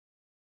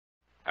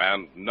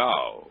And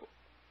now,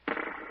 the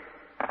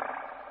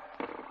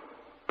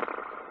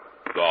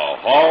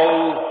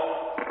Hall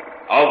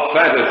of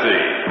Fantasy.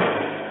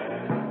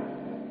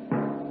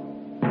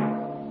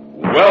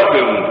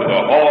 Welcome to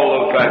the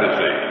Hall of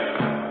Fantasy.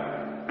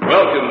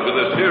 Welcome to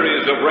the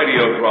series of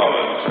radio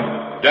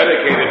dramas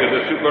dedicated to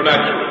the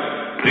supernatural,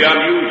 the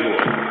unusual,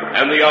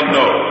 and the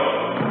unknown.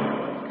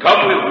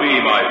 Come with me,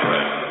 my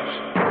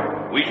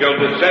friends. We shall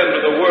descend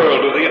to the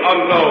world of the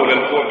unknown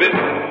and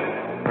forbidden.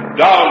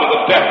 Down to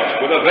the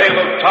depths where the veil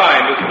of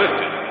time is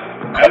lifted,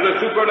 and the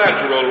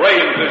supernatural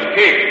reigns as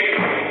king.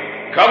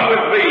 Come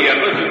with me and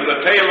listen to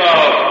the tale of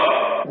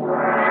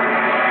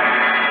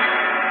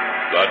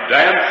The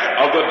Dance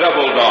of the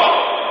Devil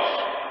Dolls.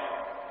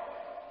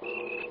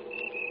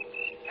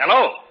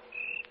 Hello?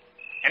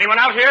 Anyone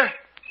out here?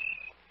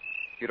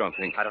 You don't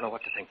think... I don't know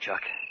what to think,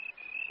 Chuck.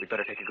 We'd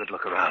better take a good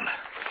look around.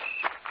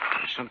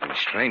 There's something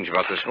strange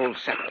about this whole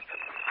setup.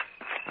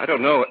 I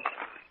don't know...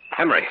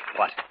 Emery.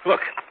 What?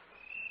 Look.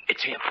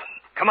 It's him.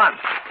 Come on.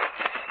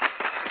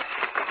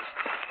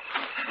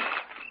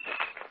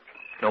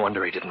 No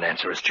wonder he didn't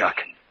answer us,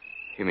 Chuck.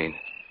 You mean?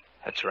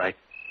 That's right.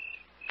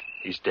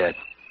 He's dead.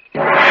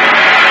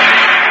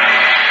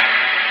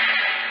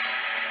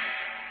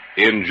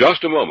 In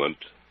just a moment,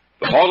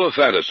 the Hall of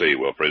Fantasy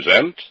will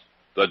present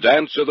The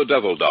Dance of the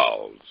Devil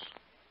Dolls.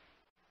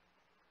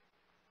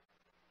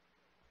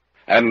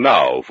 And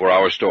now for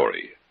our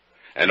story.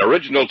 An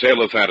original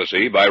tale of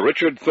fantasy by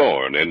Richard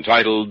Thorne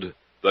entitled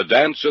The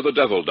Dance of the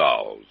Devil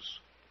Dolls.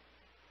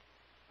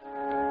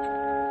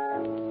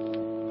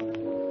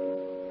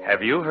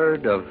 Have you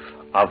heard of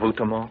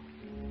avoutement?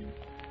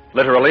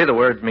 Literally, the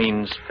word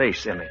means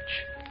face image.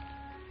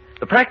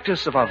 The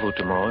practice of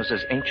avoutement is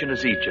as ancient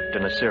as Egypt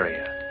and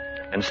Assyria,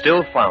 and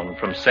still found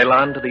from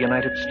Ceylon to the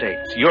United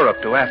States,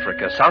 Europe to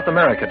Africa, South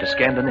America to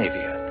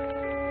Scandinavia.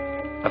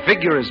 A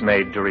figure is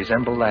made to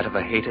resemble that of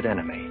a hated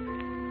enemy,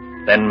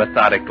 then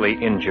methodically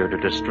injured or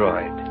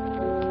destroyed,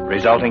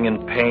 resulting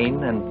in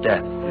pain and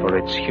death for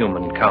its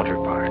human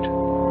counterpart.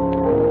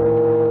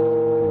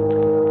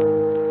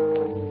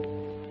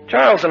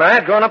 Charles and I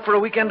had gone up for a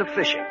weekend of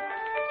fishing.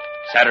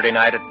 Saturday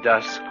night at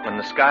dusk, when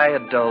the sky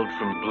had dulled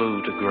from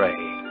blue to gray,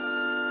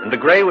 and the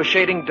gray was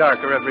shading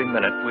darker every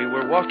minute, we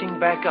were walking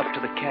back up to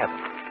the cabin.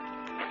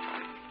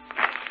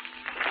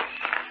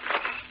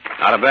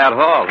 Not a bad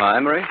haul, huh,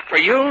 Emery? For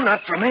you,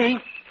 not for me.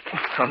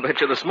 I'll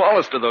bet you the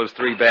smallest of those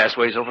 3 bass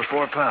weighs over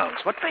 4 pounds.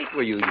 What bait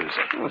were you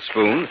using? A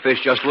spoon. Fish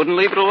just wouldn't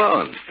leave it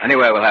alone.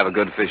 Anyway, we'll have a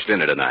good fish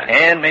dinner tonight.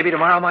 And maybe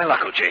tomorrow my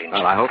luck will change.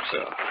 Well, I hope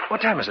so.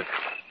 What time is it?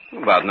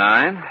 About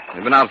 9.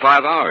 We've been out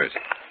 5 hours.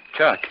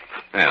 Chuck.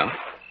 Yeah?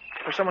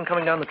 There's someone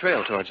coming down the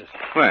trail towards us.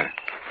 Where?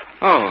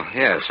 Oh,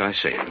 yes, I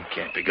see him.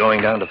 Can't be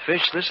going down to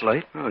fish this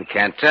late. Oh, we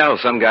can't tell.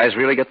 Some guys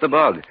really get the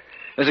bug.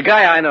 There's a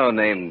guy I know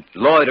named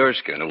Lloyd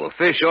Erskine who will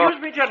fish off...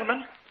 Excuse me,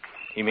 gentlemen.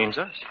 He means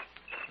us.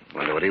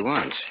 Wonder what he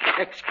wants.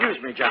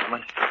 Excuse me,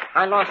 gentlemen.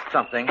 I lost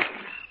something.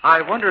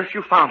 I wonder if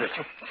you found it.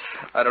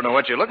 I don't know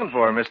what you're looking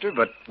for, mister,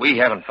 but we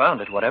haven't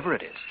found it, whatever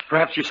it is.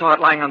 Perhaps you saw it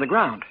lying on the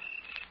ground.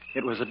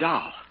 It was a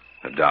doll.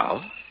 A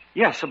doll?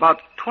 Yes,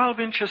 about 12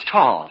 inches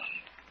tall.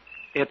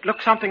 It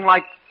looked something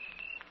like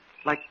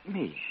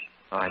me.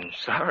 I'm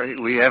sorry,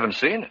 we haven't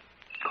seen it.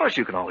 Of course,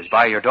 you can always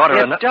buy your daughter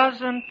It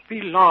doesn't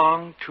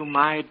belong to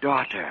my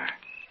daughter.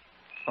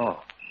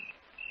 Oh.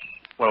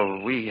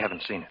 Well, we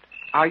haven't seen it.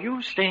 Are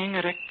you staying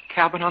at a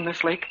cabin on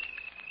this lake?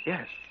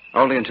 Yes.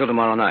 Only until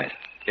tomorrow night.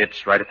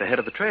 It's right at the head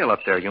of the trail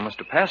up there. You must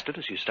have passed it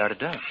as you started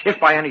down. If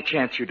by any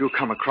chance you do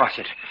come across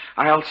it,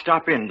 I'll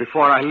stop in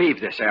before I leave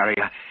this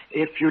area,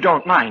 if you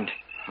don't mind.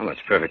 Well,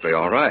 that's perfectly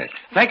all right.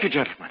 Thank you,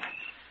 gentlemen.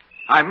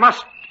 I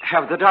must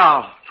have the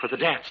doll for the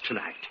dance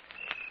tonight,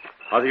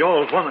 or the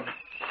old woman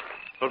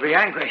will be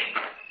angry.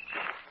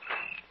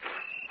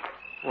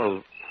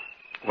 Well,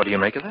 what do you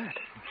make of that?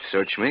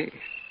 Search me.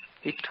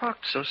 He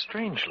talked so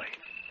strangely.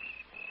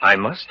 I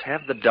must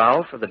have the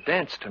doll for the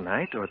dance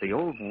tonight, or the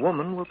old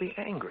woman will be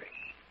angry.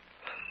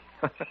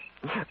 I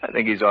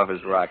think he's off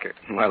his rocker.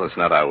 Well, it's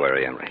not our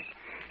worry, Emery.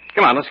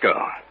 Come on, let's go.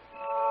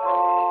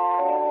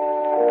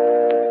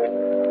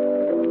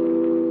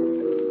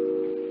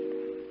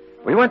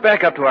 We went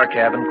back up to our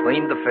cabin,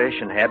 cleaned the fish,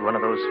 and had one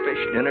of those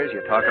fish dinners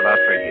you talk about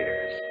for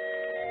years.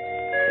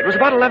 It was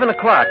about 11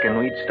 o'clock, and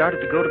we'd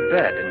started to go to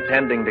bed,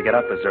 intending to get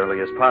up as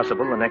early as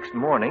possible the next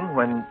morning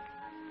when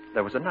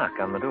there was a knock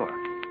on the door.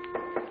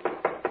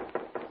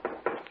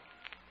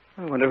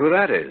 I wonder who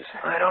that is.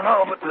 I don't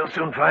know, but we'll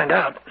soon find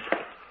out.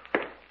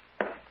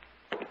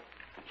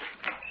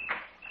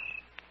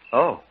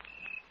 Oh,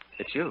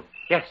 it's you.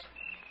 Yes.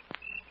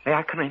 May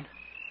I come in?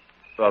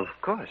 Well,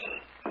 of course.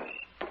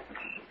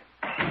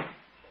 I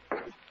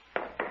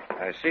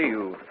see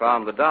you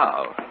found the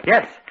doll.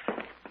 Yes.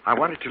 I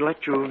wanted to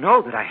let you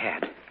know that I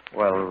had.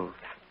 Well,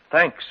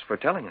 thanks for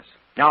telling us.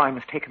 Now I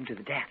must take him to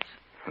the dance.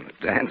 Well, the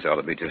dance ought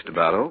to be just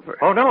about over.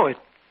 Oh, no, it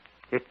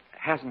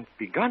hasn't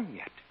begun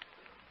yet.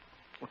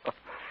 Well,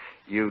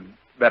 you'd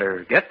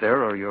better get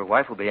there or your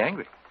wife will be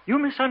angry. You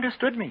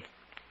misunderstood me.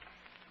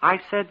 I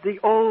said the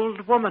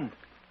old woman,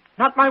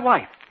 not my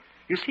wife.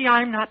 You see,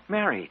 I'm not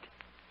married.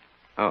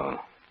 Oh.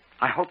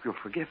 I hope you'll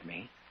forgive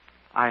me.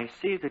 I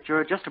see that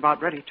you're just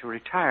about ready to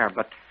retire,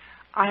 but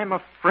I am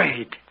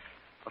afraid.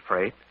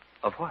 Afraid?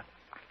 Of what?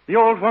 The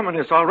old woman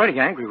is already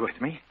angry with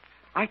me.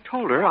 I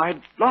told her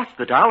I'd lost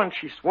the doll, and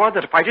she swore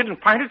that if I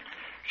didn't find it,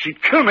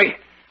 she'd kill me.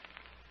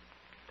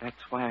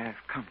 That's why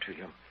I've come to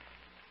you.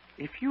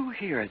 If you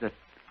hear that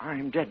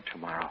I'm dead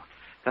tomorrow,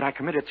 that I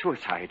committed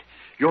suicide,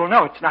 you'll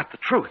know it's not the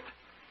truth.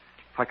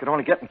 If I could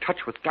only get in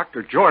touch with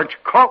Dr. George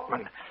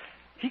Coyne,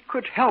 he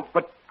could help,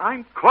 but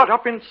I'm caught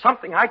up in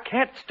something I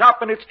can't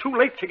stop, and it's too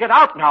late to get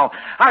out now.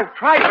 I've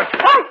tried,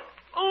 but...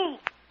 Oh,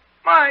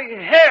 my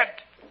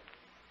head!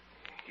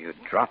 You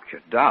dropped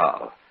your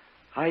doll.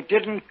 I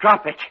didn't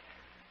drop it.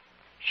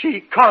 She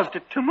caused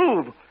it to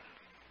move.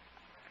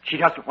 She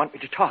doesn't want me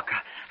to talk.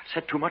 I've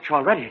said too much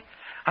already.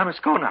 I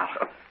must go now.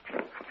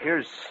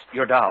 Here's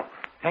your doll.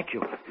 Thank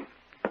you.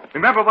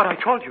 Remember what I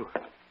told you.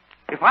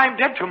 If I'm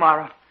dead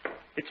tomorrow,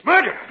 it's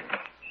murder.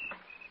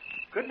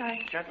 Good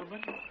night,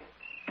 gentlemen.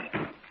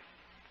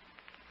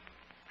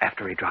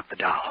 After he dropped the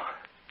doll,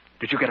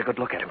 did you get a good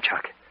look at him,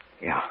 Chuck?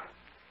 Yeah.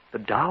 The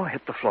doll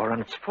hit the floor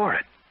on its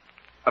forehead.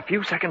 A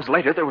few seconds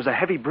later, there was a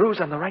heavy bruise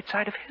on the right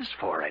side of his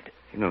forehead.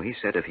 You know, he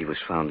said if he was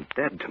found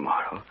dead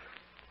tomorrow,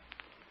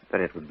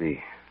 that it would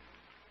be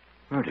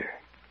murder.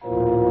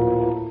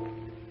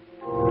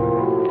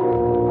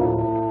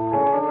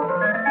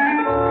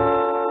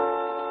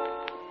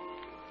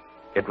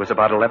 It was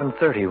about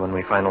 11:30 when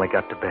we finally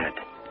got to bed.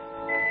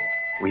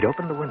 We'd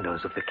opened the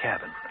windows of the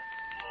cabin.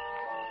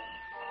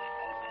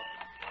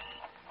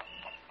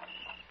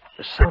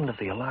 The sound of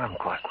the alarm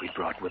clock we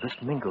brought with us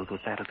mingled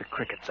with that of the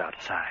crickets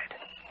outside.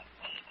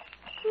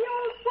 The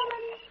old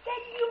woman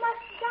said you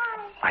must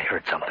die. I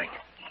heard something.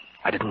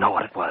 I didn't know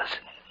what it was.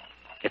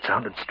 It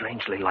sounded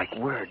strangely like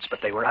words,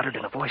 but they were uttered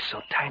in a voice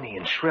so tiny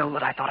and shrill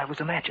that I thought I was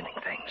imagining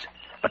things.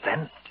 But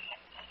then,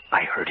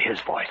 I heard his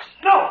voice.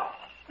 No,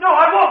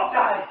 I won't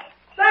die.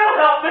 That'll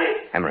help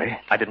me. Emery,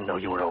 I didn't know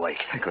you were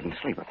awake. I couldn't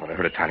sleep. I thought I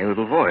heard a tiny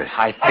little voice.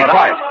 I Be thought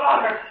quiet.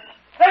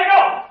 Hey,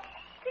 no.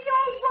 The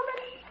old woman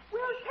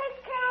will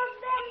take care of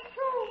them,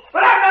 too.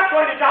 But I'm not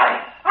going to die.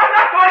 I'm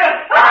not going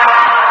to...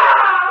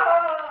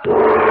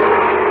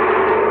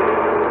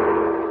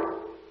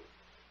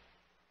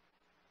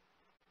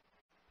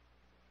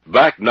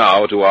 Back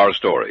now to our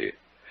story.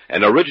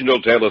 An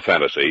original tale of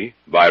fantasy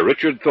by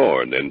Richard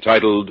Thorne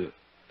entitled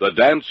The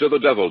Dance of the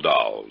Devil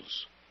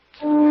Dolls.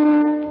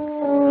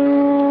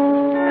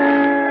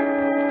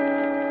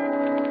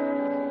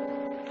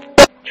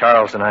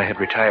 Charles and I had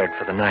retired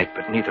for the night,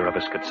 but neither of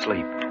us could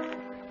sleep.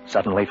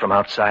 Suddenly, from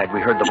outside,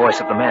 we heard the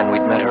voice of the man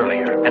we'd met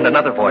earlier, and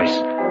another voice,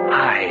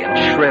 high and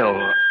shrill,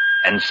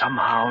 and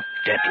somehow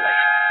deadly.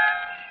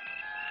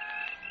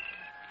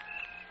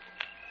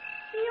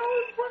 The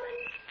old woman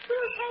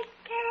will take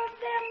care of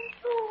them,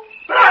 too.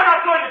 But I'm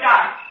not going to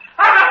die.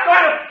 I'm not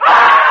going to...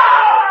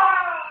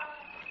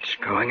 What's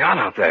going on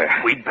out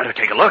there? We'd better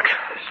take a look.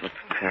 There's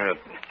a pair of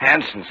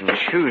pants and some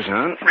shoes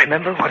on.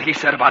 Remember what he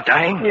said about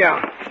dying?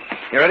 Yeah.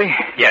 You ready?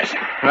 Yes.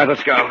 All right,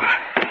 let's go.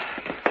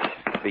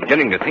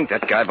 Beginning to think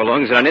that guy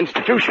belongs in an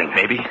institution.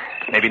 Maybe.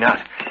 Maybe not.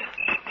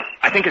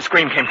 I think his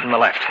scream came from the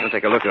left. I'll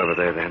take a look over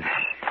there, then.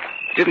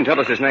 Didn't tell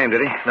us his name,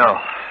 did he? No.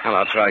 Well,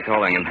 I'll try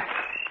calling him.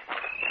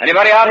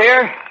 Anybody out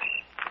here?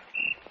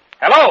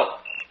 Hello?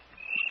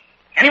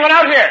 Anyone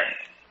out here?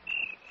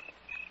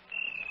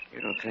 You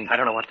don't think... I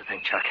don't know what to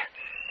think, Chuck.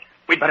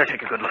 We'd better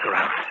take a good look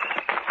around.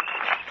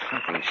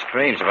 Something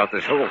strange about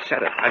this whole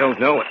setup. I don't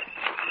know it.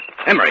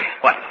 Emery.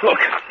 What? Look.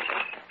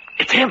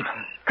 It's him.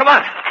 Come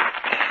on.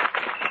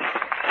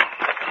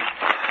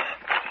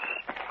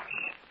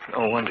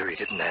 No wonder he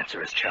didn't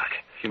answer us, Chuck.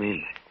 You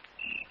mean...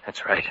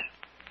 That's right.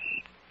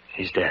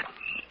 He's dead.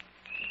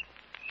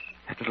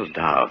 That little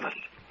doll that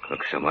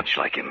looks so much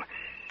like him.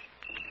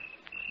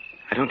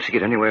 I don't see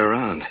it anywhere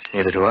around.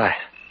 Neither do I.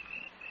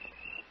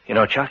 You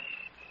know, Chuck,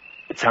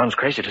 it sounds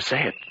crazy to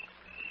say it,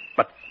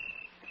 but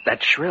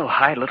that shrill,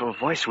 high little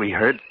voice we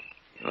heard...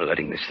 You're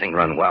letting this thing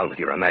run wild with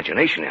your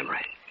imagination,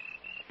 Emery.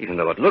 Even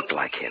though it looked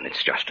like him,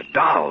 it's just a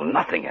doll,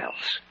 nothing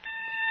else.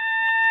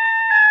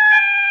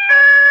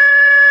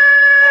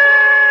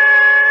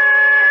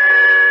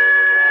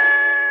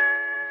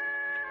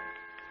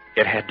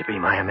 It had to be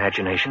my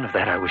imagination, of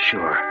that I was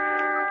sure.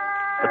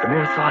 But the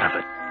mere thought of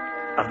it,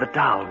 of the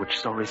doll which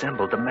so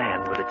resembled the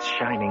man with its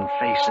shining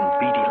face and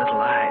beady little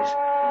eyes,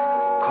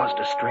 caused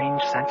a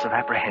strange sense of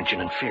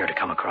apprehension and fear to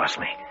come across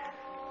me.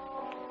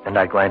 And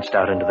I glanced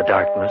out into the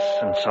darkness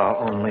and saw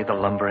only the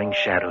lumbering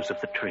shadows of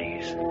the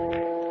trees,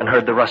 and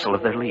heard the rustle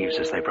of their leaves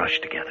as they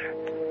brushed together.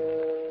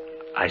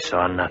 I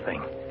saw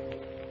nothing,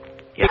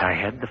 yet I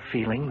had the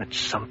feeling that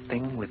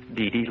something with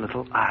beady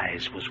little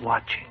eyes was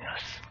watching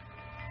us.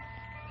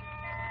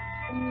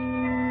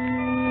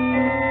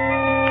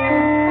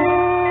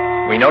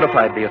 We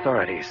notified the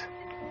authorities.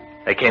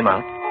 They came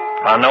out,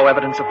 found no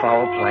evidence of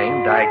foul play,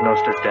 and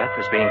diagnosed his death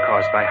as being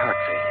caused by heart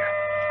failure.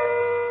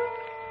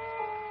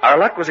 Our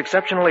luck was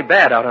exceptionally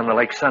bad out on the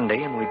lake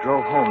Sunday, and we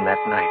drove home that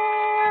night,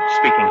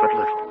 speaking but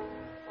little,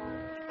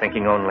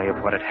 thinking only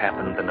of what had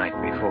happened the night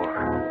before.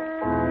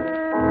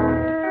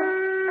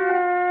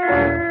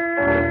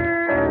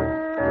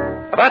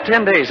 About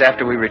 10 days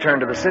after we returned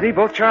to the city,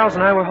 both Charles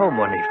and I were home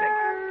one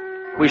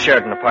evening. We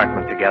shared an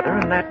apartment together,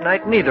 and that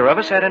night neither of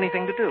us had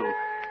anything to do.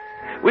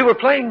 We were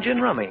playing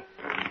gin rummy.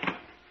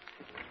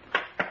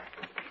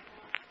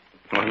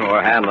 One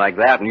more hand like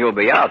that and you'll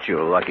be out,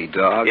 you lucky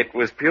dog. It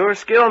was pure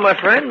skill, my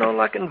friend, no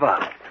luck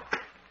involved.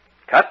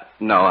 Cut?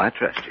 No, I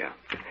trust you.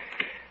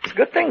 It's a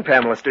good thing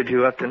Pamela stood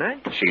you up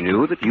tonight. She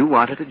knew that you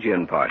wanted a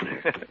gin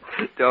partner.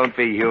 Don't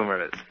be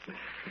humorous.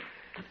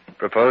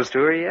 Proposed to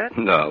her yet?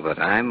 No, but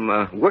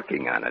I'm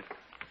working on it.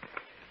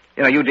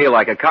 You know, you deal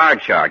like a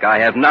card shark. I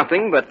have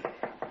nothing but...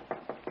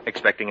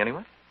 Expecting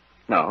anyone?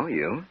 No,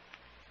 you.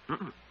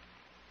 Mm-mm.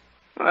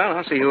 Well,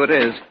 I'll see who it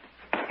is.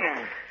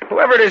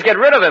 Whoever it is, get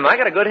rid of him. I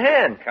got a good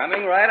hand.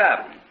 Coming right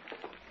up.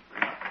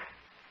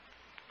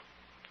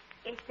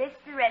 Is this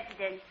the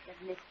residence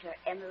of Mr.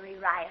 Emery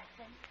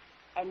Ryerson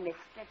and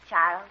Mr.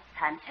 Charles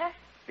Hunter?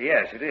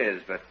 Yes, it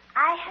is, but...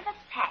 I have a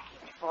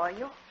package for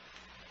you.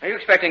 Are you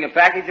expecting a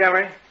package,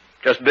 Emery?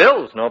 Just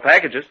bills, no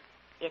packages.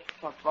 It's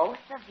for both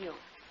of you.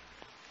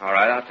 All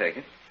right, I'll take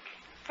it.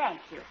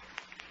 Thank you.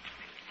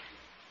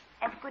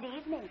 And good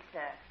evening, sir.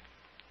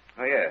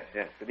 Oh, yes,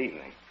 good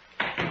evening.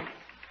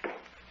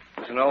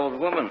 It's an old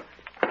woman.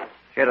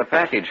 She had a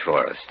package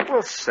for us.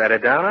 Well, set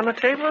it down on the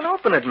table and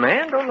open it,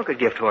 man. Don't look a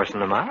gift horse in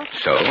the mouth.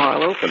 So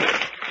I'll open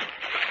it.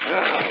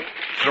 Oh,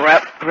 it's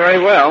wrapped very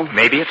well.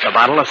 Maybe it's a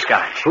bottle of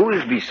scotch. Who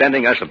is be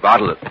sending us a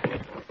bottle of...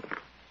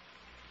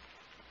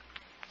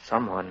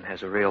 Someone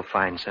has a real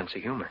fine sense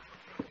of humor.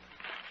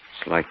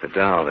 It's like the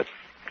doll that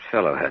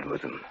fellow had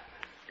with him.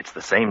 It's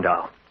the same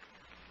doll.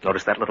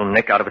 Notice that little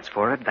nick out of its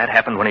forehead? That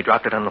happened when he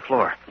dropped it on the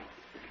floor.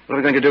 What are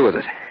we going to do with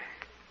it?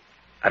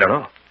 I don't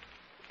know.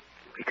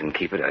 We can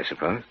keep it, I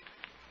suppose.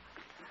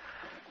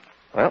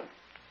 Well,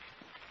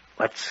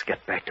 let's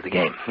get back to the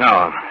game.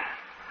 No,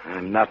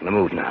 I'm not in the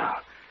mood now.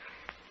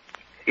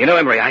 You know,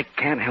 Emery, I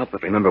can't help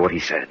but remember what he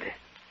said.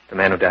 The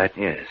man who died?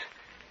 Yes.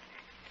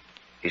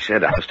 He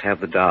said I must have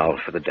the doll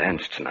for the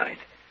dance tonight,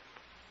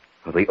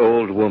 or the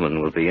old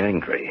woman will be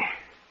angry.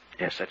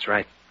 Yes, that's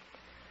right.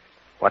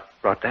 What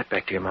brought that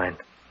back to your mind?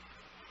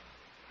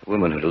 The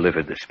woman who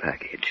delivered this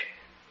package.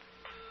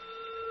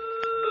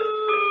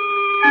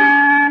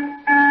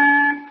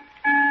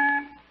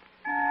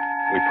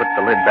 We put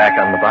the lid back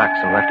on the box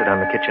and left it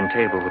on the kitchen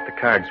table with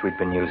the cards we'd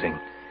been using.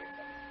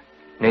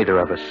 Neither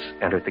of us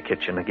entered the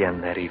kitchen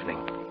again that evening.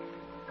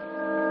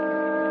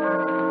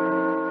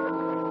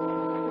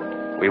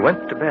 We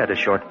went to bed a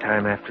short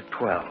time after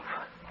 12.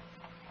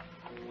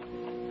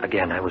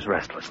 Again, I was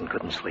restless and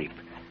couldn't sleep.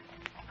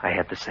 I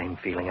had the same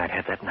feeling I'd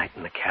had that night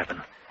in the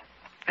cabin.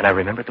 And I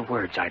remembered the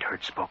words I'd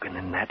heard spoken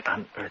in that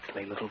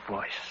unearthly little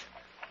voice.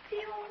 The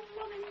old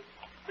woman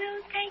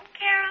will take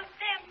care of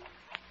them,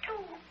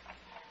 too.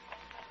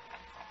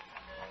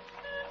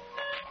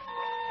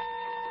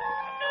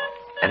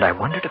 And I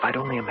wondered if I'd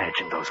only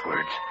imagined those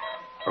words,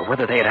 or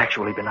whether they had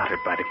actually been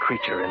uttered by the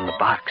creature in the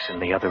box in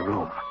the other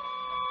room.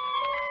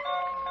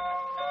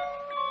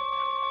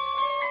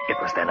 It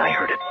was then I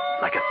heard it,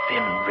 like a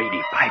thin,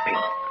 reedy piping.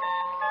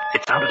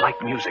 It sounded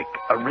like music,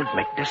 a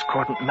rhythmic,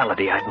 discordant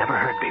melody I'd never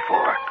heard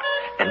before.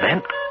 And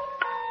then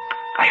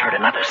I heard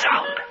another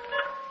sound.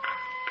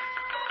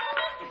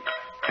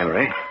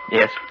 Emery?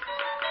 Yes?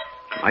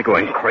 Am I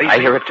going crazy? I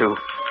hear it, too.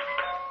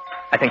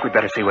 I think we'd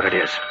better see what it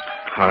is.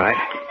 All right.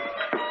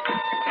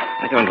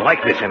 I don't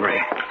like this,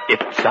 Emery. It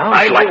sounds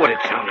I like... know what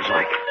it sounds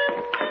like.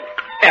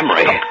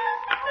 Emery.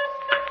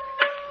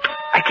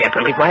 I can't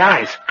believe my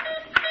eyes.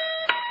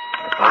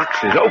 The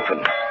box is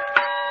open.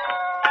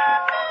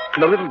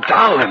 And the little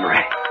doll,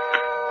 Emery.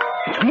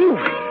 It's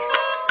moving.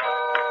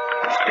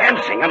 It's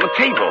dancing on the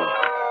table.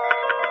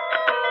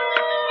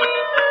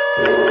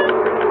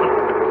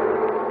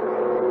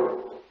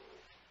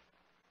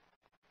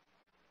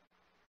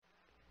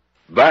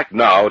 Back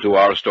now to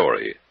our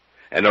story.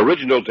 An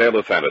original tale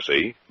of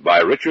fantasy by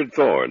Richard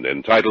Thorne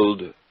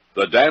entitled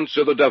The Dance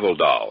of the Devil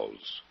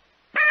Dolls.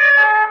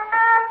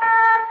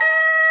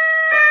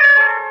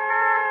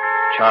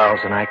 Charles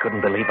and I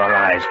couldn't believe our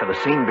eyes, for the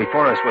scene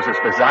before us was as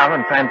bizarre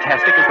and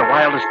fantastic as the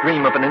wildest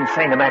dream of an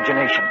insane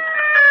imagination.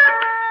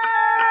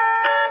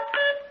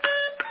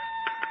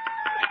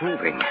 It's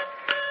moving.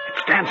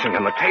 It's dancing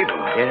on the table.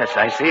 Yes,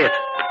 I see it.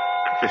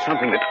 This is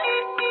something that...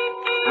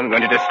 I'm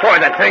going to destroy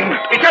that thing.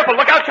 Be careful.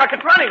 Look out, Chuck.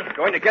 It's running. I'm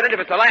going to get it if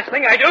it's the last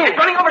thing I do. It's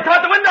running over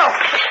toward the window.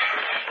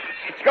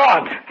 It's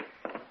gone.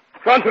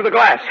 Gone through the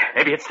glass.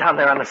 Maybe it's down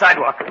there on the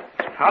sidewalk.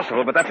 It's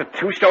possible, but that's a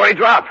 2-story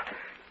drop.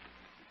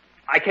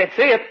 I can't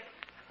see it.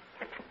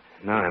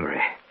 No,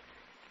 Emery.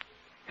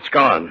 It's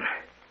gone.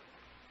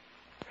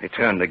 They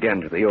turned again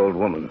to the old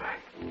woman.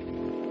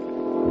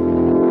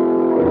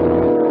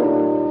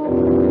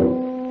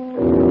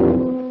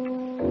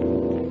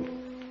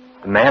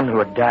 The man who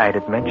had died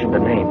had mentioned a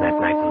name that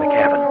night in the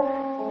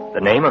cabin.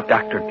 The name of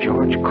Dr.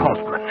 George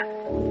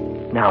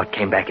Kaltman. Now it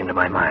came back into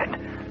my mind.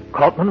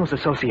 Kaltman was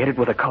associated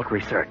with occult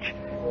research.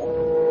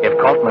 If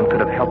Kaltman could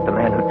have helped the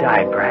man who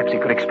died, perhaps he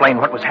could explain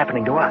what was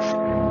happening to us.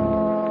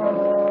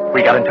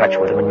 We got in touch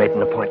with him and made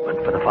an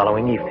appointment for the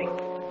following evening.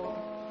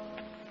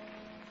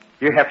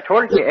 You have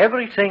told me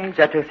everything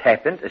that has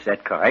happened. Is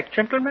that correct,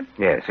 gentlemen?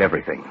 Yes,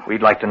 everything.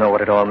 We'd like to know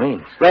what it all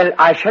means. Well,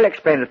 I shall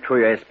explain it to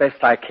you as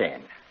best I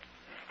can.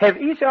 Have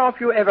either of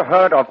you ever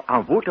heard of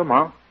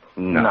envoûtement?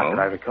 No. Not that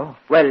I recall.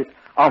 Well,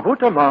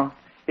 envoûtement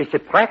is the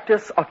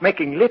practice of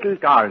making little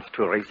dolls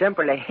to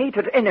resemble a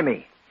hated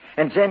enemy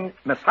and then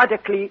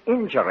methodically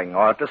injuring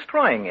or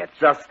destroying it,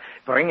 thus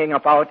bringing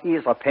about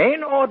either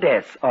pain or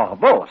death, or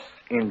both,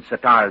 in the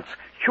doll's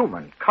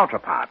human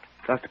counterpart.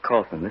 Dr.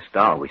 Coulson, this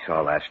doll we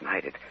saw last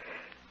night,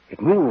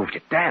 it moved,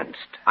 it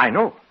danced. I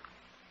know.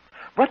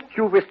 What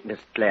you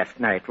witnessed last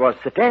night was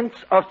the dance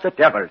of the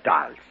devil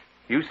dolls.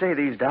 You say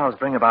these dolls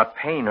bring about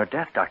pain or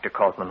death, Dr.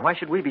 Coulson. Why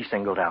should we be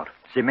singled out?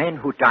 The man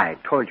who died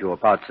told you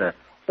about the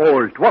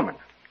old woman.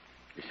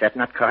 Is that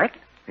not correct?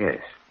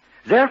 Yes.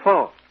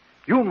 Therefore,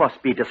 you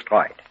must be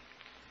destroyed.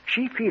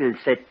 She feels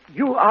that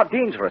you are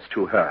dangerous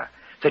to her,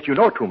 that you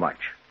know too much.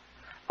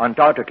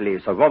 Undoubtedly,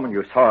 the woman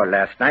you saw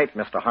last night,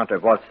 Mr. Hunter,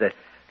 was the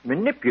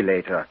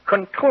manipulator,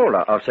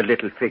 controller of the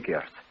little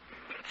figures.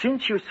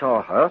 Since you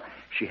saw her,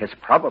 she has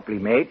probably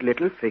made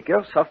little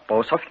figures of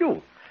both of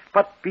you.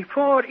 But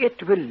before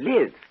it will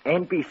live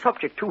and be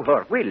subject to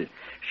her will,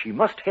 she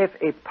must have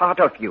a part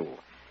of you,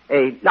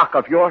 a lock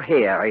of your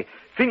hair, a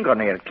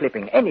fingernail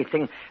clipping,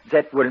 anything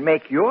that will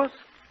make yours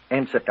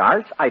and the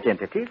doll's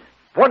identities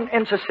one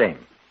and the same.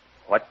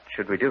 What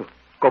should we do?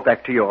 Go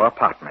back to your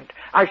apartment.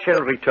 I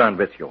shall return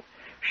with you.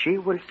 She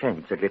will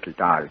send the little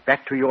doll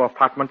back to your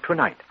apartment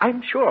tonight.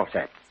 I'm sure of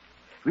that.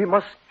 We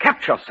must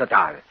capture the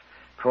doll,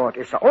 for it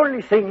is the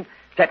only thing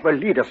that will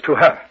lead us to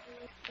her.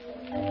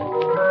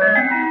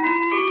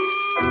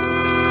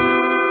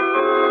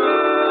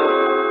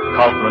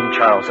 Kaufman,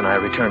 Charles, and I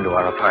returned to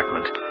our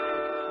apartment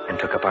and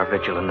took up our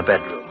vigil in the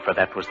bedroom, for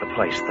that was the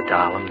place the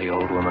doll and the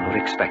old woman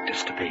would expect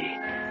us to be.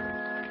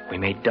 We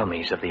made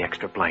dummies of the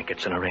extra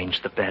blankets and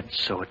arranged the beds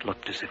so it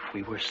looked as if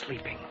we were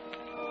sleeping.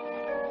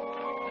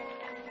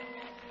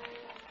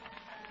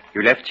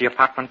 You left the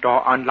apartment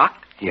door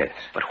unlocked? Yes.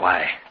 But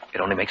why?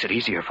 It only makes it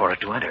easier for it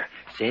to enter.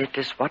 That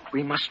is what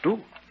we must do.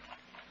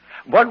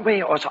 One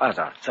way or the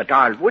other, the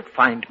doll would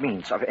find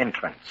means of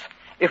entrance.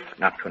 If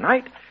not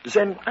tonight,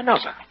 then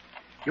another.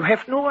 You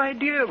have no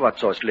idea what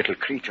those little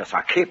creatures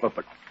are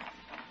capable.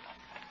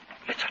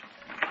 Listen.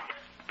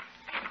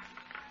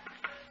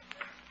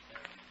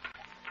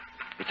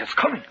 It is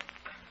coming.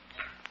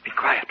 Be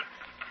quiet.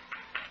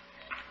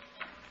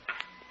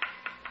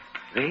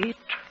 Wait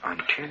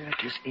until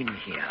it is in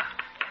here.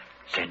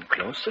 Then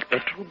close the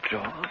bedroom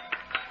door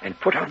and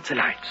put on the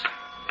lights.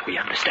 We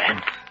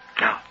understand.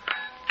 Now,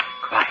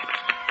 quiet.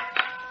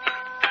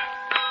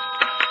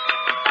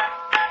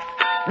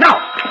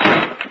 Now!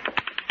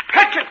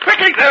 Catch it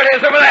quickly! There it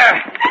is over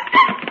there.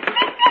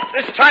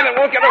 This time it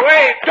won't get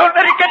away. Don't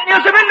let it get near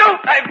the window!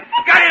 I've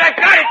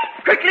got it.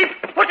 Quickly,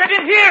 put it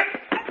in here!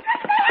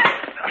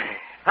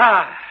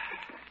 Ah,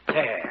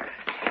 there.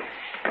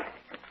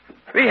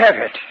 We have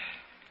it.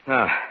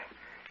 Now,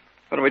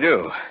 what do we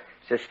do?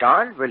 This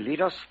doll will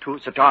lead us to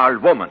the doll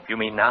woman. You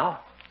mean now?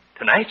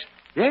 Tonight?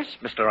 Yes,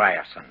 Mr.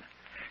 Ryerson.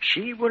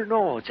 She will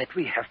know that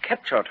we have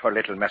captured her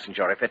little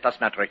messenger if it does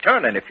not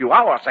return in a few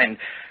hours, and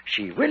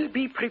she will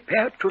be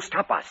prepared to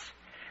stop us.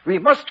 We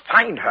must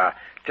find her,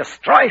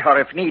 destroy her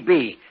if need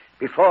be,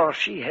 before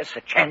she has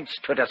a chance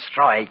to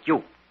destroy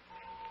you.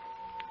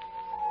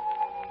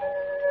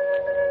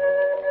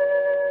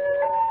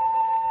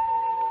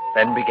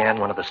 Then began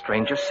one of the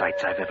strangest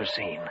sights I've ever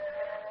seen.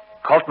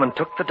 Coltman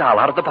took the doll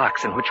out of the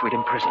box in which we'd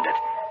imprisoned it,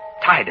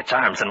 tied its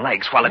arms and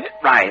legs while it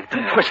writhed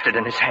and twisted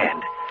in his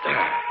hand.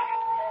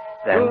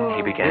 Then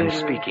he began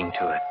speaking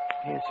to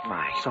it,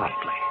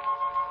 softly,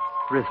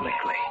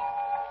 rhythmically,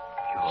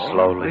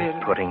 slowly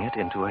putting it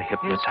into a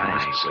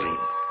hypnotized sleep.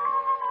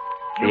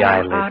 The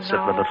eyelids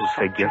of the little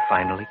figure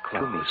finally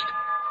closed,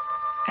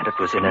 and it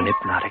was in an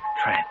hypnotic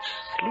trance.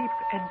 Sleep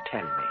and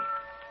tell me.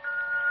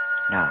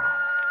 Now,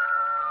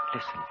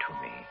 listen to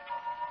me.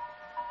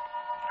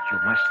 You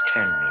must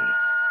tell me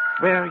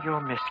where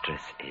your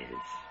mistress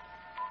is.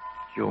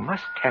 You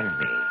must tell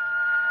me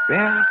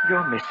where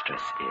your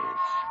mistress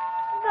is.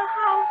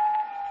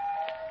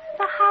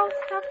 The house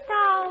of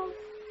dolls.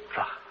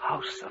 The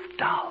House of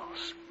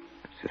Dolls.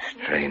 It's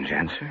a strange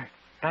answer.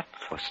 Not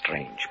so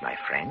strange, my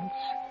friends.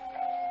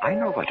 I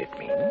know what it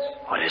means.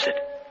 What is it?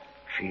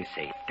 She's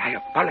a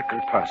diabolical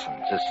person,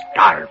 this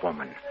doll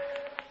woman.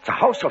 The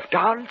House of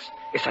Dolls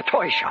is a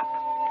toy shop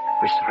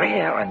with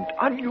rare and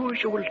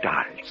unusual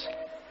dolls.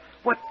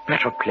 What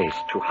better place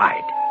to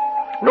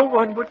hide? No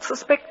one would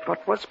suspect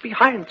what was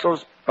behind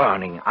those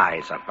burning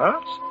eyes of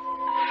hers.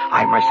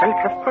 I myself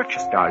have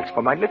purchased dolls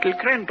for my little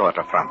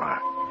granddaughter from her.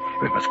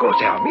 We must go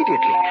there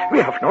immediately. We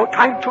have no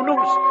time to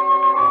lose.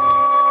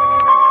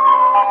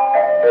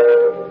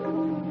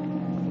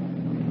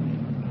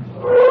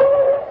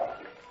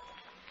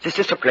 This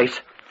is the place.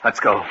 Let's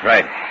go.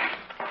 Right.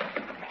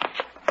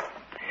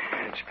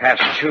 It's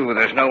past 2.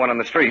 There's no one on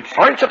the streets.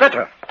 All the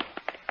better.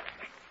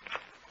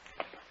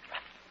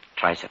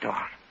 Try the door.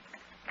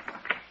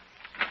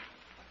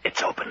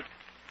 It's open.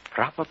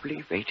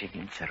 Probably waiting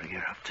in the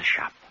rear of the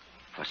shop.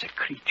 for the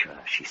creature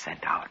she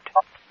sent out.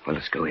 Well,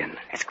 let's go in.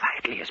 As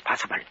quietly as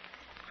possible.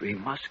 We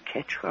must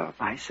catch her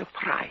by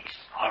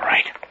surprise. All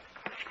right.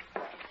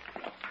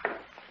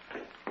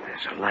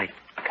 There's a light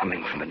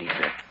coming from beneath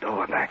that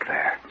door back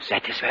there.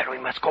 That is where we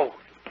must go.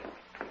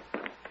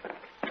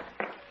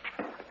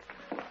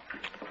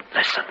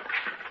 Listen.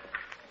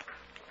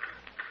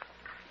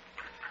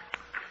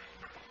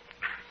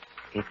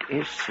 It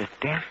is the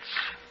dance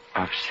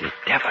of the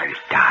devil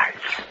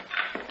dolls.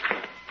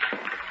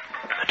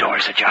 The door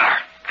is ajar.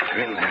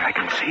 They're in there. I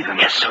can see them.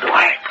 Yes, so do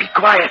I. Be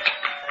quiet.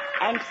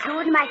 And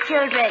soon, my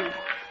children,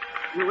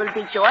 you will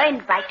be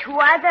joined by 2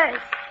 others.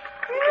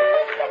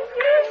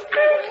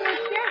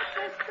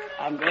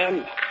 And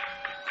then,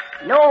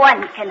 no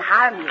one can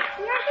harm you.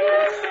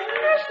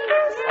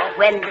 For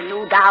when the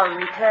new doll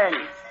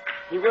returns,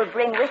 he will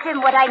bring with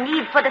him what I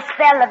need for the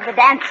spell of the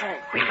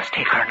dancers. We must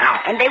take her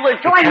now. And they will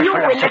join you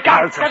in the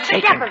dance of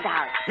the devil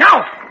doll.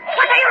 Now!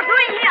 What are you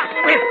doing here?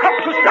 We've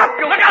come to stop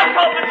you. Look out,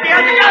 Bolton,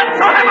 dear. Look out.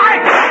 So am I.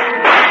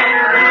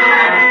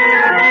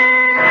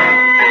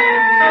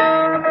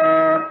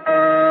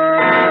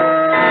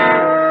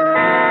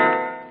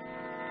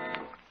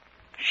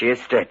 She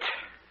is dead.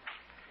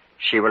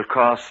 She will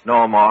cause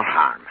no more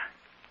harm.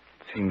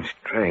 Seems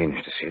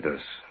strange to see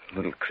those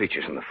little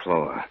creatures on the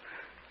floor.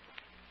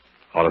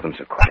 All of them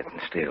so quiet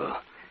and still.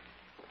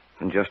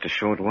 And just a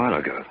short while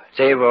ago.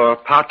 They were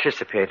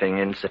participating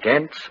in the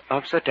dance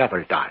of the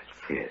devil dolls.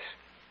 Yes.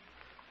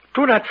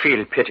 Do not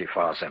feel pity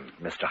for them,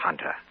 Mr.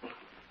 Hunter.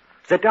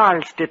 The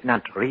dolls did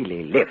not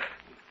really live.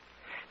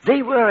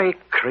 They were a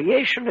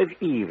creation of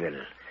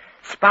evil,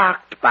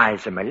 sparked by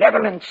the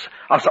malevolence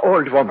of the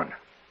old woman.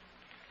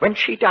 When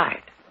she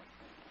died,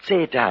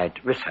 they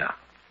died with her.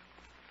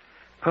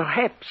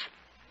 Perhaps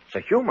the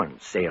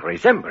humans they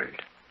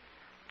resembled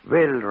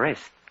will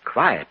rest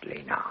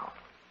quietly now.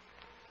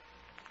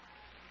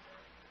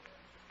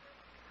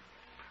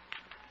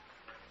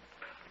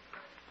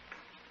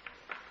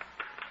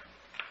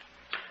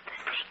 The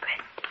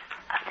secret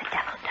of the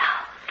devil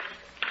dolls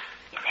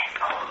is as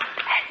old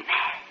as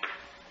man.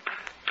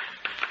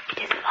 It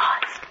is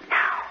lost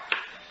now,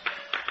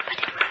 but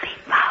it will be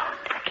found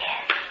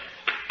again.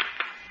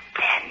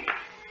 Then,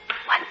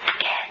 once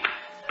again,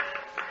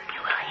 you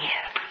will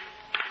hear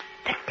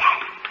the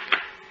dance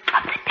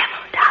of the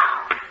devil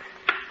dolls.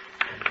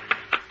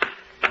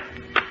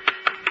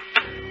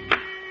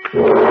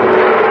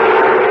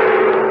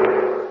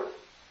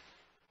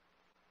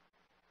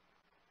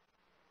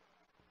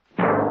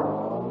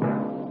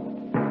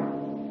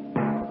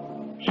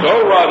 So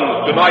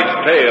runs tonight's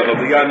tale of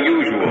the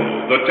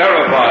unusual, the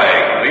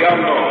terrifying, the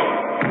unknown.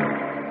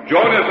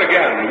 Join us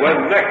again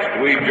when next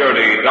we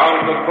journey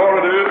down the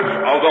corridors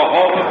of the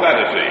Hall of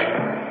Fantasy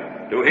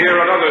to hear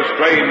another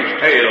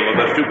strange tale of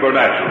the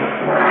supernatural.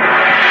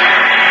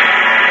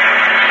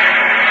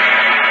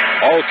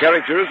 All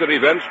characters and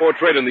events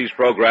portrayed in these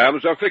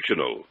programs are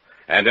fictional,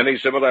 and any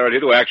similarity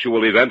to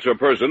actual events or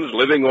persons,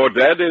 living or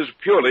dead, is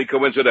purely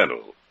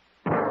coincidental.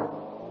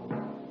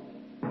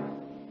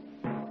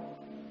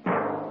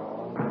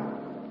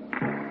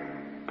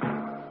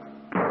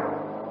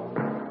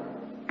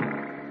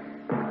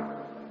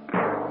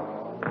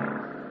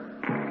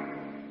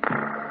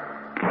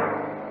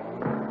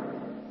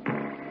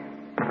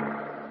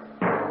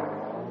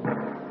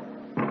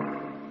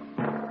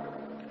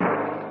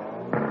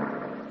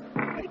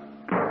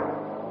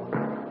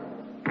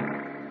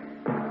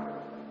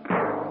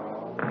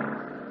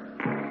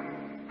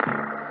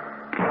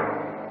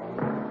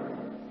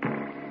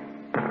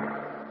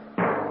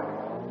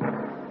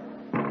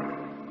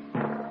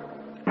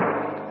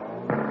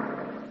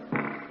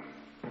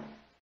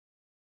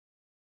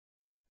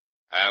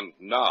 And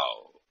now,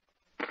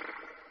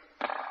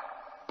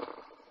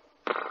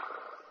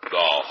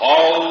 the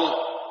Hall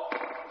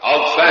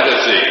of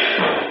Fantasy.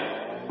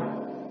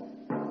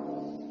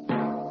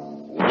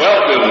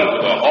 Welcome to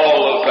the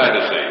Hall of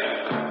Fantasy.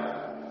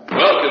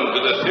 Welcome to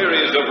the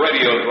series of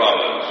radio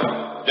dramas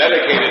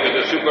dedicated to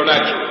the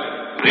supernatural,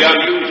 the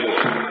unusual,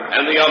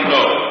 and the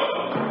unknown.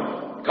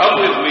 Come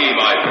with me,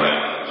 my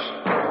friends.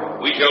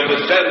 We shall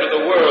descend to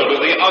the world of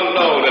the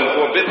unknown and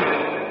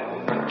forbidden.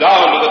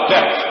 Down to the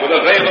depths where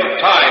the veil of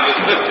time is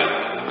lifted,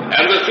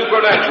 and the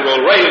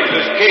supernatural reigns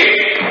as king.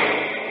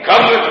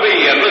 Come with me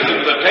and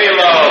listen to the tale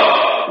of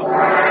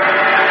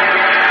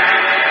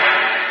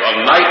The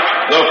Night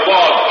the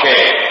Fog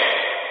Came.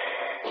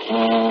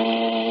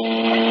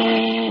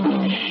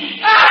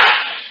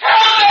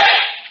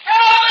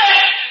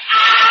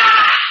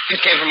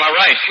 It came from our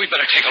right. We'd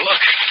better take a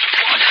look.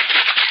 Come on.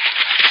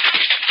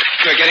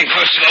 We're getting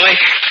close to the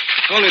lake.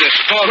 Only this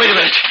fog. Wait a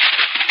minute.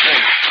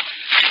 There.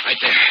 Right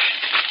there.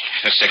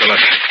 Let's take a look.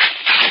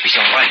 I hope he's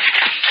all right.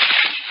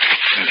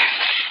 Good.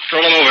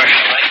 Roll him over. All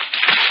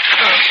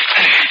right.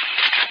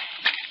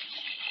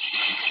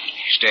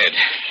 He's dead.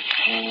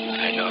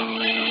 I know.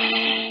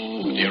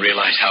 Do you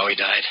realize how he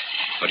died?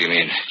 What do you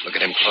mean? Look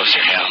at him closer,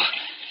 Hal.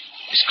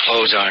 His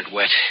clothes aren't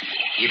wet.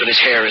 Even his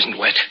hair isn't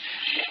wet.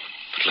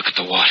 But look at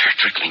the water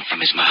trickling from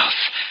his mouth.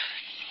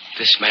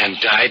 This man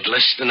died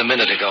less than a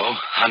minute ago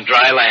on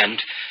dry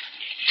land.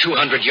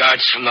 200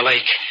 yards from the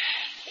lake.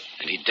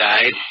 And he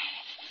died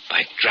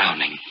by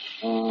drowning.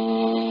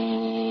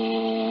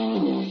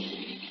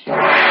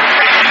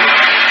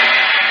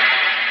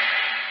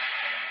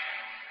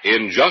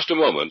 In just a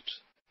moment,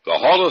 the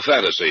Hall of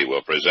Fantasy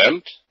will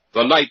present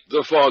The Night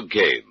the Fog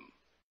Came.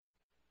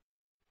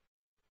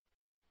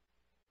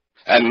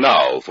 And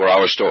now for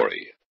our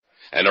story.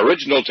 An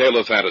original tale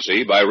of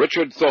fantasy by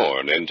Richard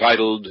Thorne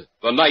entitled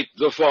The Night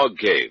the Fog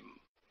Came.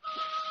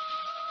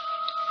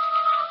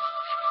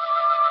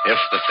 If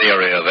the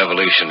theory of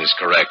evolution is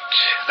correct,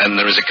 then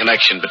there is a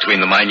connection between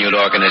the minute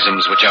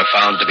organisms which are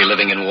found to be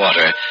living in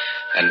water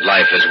and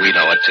life as we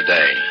know it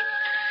today.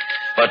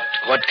 But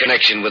what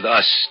connection with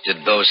us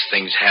did those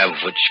things have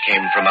which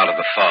came from out of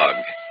the fog?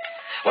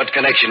 What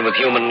connection with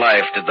human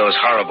life did those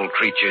horrible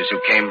creatures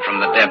who came from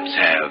the depths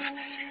have?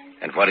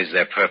 And what is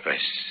their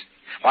purpose?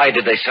 Why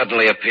did they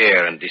suddenly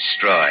appear and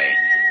destroy,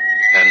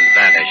 then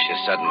vanish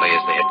as suddenly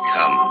as they had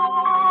come?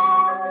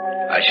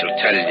 I shall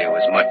tell you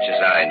as much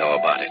as I know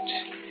about it.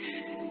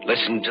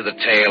 Listen to the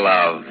tale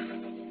of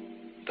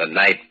The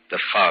Night the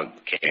Fog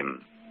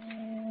Came.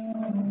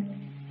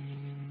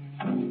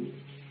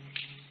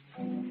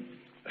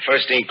 The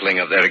first inkling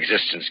of their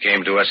existence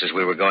came to us as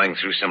we were going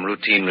through some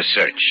routine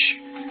research.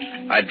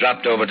 I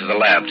dropped over to the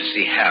lab to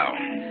see Hal.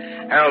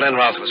 Harold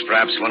Enroth was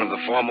perhaps one of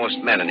the foremost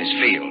men in his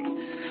field.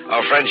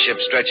 Our friendship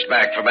stretched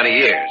back for many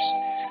years.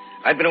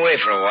 I'd been away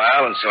for a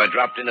while, and so I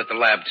dropped in at the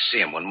lab to see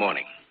him one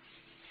morning.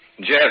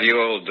 Jeff, you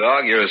old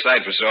dog, you're a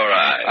sight for sore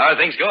eyes. How are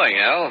things going,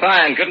 Hal?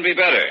 Fine, couldn't be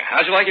better.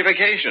 How'd you like your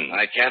vacation?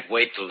 I can't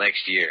wait till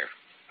next year.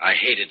 I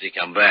hated to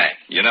come back.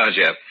 You know,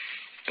 Jeff,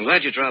 I'm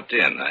glad you dropped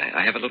in.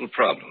 I have a little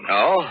problem.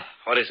 Oh?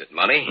 What is it,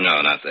 money?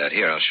 No, not that.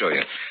 Here, I'll show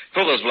you.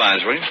 Pull those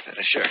blinds, will you?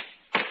 Sure.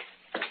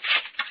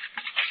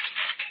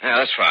 Yeah,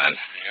 that's fine.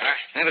 There you are.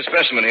 I have a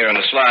specimen here on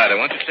the slide. I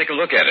want you to take a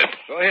look at it.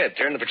 Go ahead.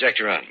 Turn the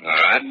projector on.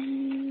 All right.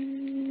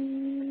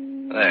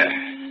 There.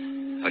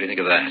 What do you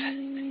think of that?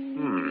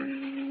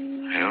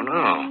 I don't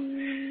know.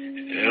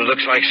 It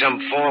looks like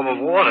some form of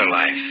water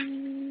life.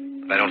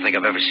 But I don't think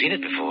I've ever seen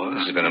it before.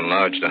 This has been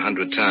enlarged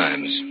 100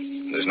 times.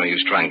 There's no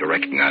use trying to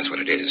recognize what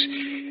it is.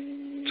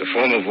 It's a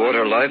form of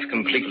water life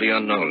completely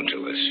unknown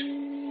to us.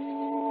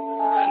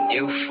 A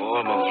new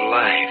form of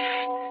life.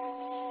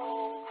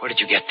 Where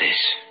did you get this?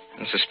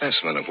 It's a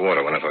specimen of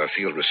water one of our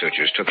field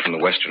researchers took from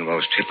the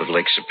westernmost tip of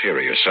Lake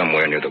Superior,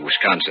 somewhere near the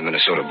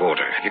Wisconsin-Minnesota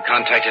border. Have you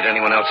contacted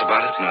anyone else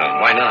about it? No.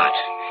 Why not?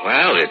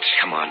 Well, it's...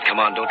 Come on.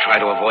 Don't try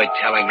to avoid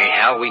telling me,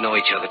 Hal. We know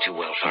each other too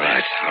well for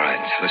that. All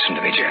right. Listen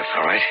to me, Jeff,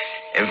 all right?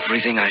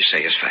 Everything I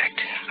say is fact.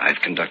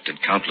 I've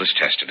conducted countless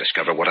tests to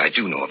discover what I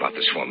do know about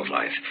this form of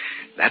life.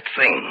 That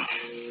thing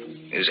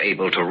is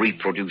able to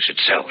reproduce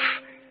itself.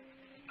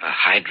 A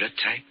Hydra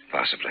type?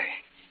 Possibly.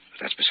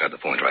 But that's beside the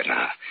point right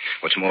now.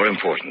 What's more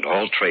important,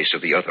 all trace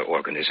of the other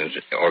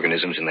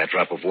organisms in that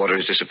drop of water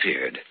has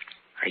disappeared.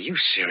 Are you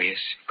serious?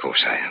 Of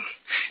course I am.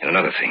 And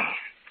another thing.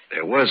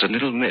 There was a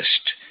little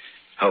mist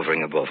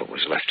hovering above what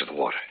was left of the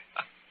water.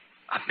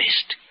 A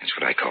mist? That's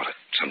what I call it.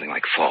 Something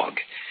like fog.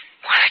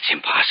 Why, that's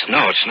impossible.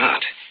 No, it's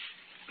not.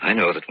 I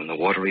know that when the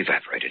water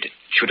evaporated, it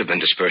should have been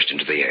dispersed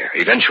into the air.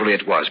 Eventually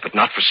it was, but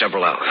not for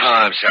several hours.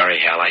 Oh, I'm sorry,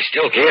 Hal. I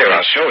still can't... Here,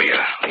 I'll show you.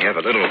 We have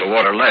a little of the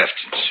water left.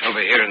 It's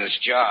over here in this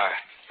jar.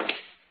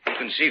 You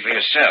can see for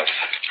yourself.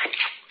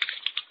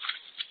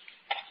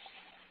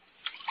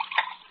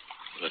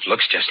 Well, it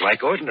looks just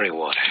like ordinary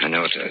water. I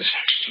know it does.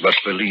 But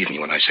believe me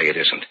when I say it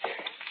isn't.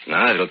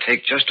 Now, it'll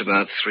take just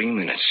about 3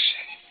 minutes.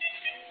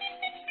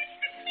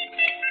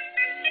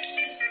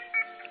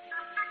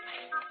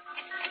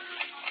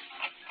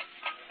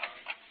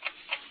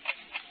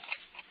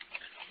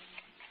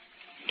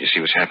 Do you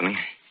see what's happening?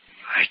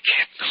 I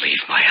can't believe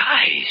my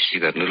eyes. See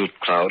that little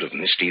cloud of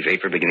misty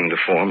vapor beginning to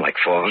form like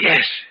fog?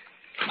 Yes.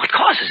 But what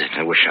causes it?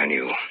 I wish I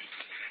knew.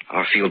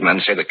 Our field men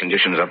say the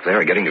conditions up there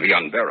are getting to be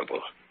unbearable.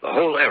 The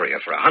whole area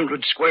for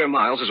 100 square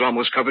miles is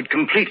almost covered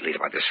completely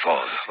by this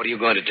fog. What are you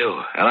going to do?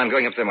 Well, I'm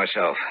going up there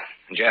myself.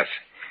 Jeff,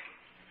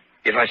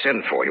 if I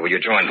send for you, will you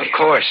join me? Of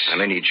course. I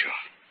may need you.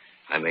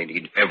 I may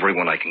need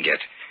everyone I can get.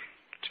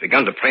 It's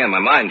begun to prey on my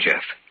mind,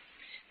 Jeff.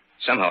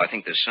 Somehow I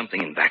think there's something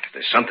in back of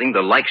this. Something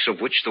the likes of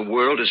which the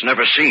world has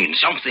never seen.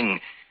 Something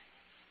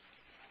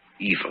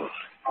evil.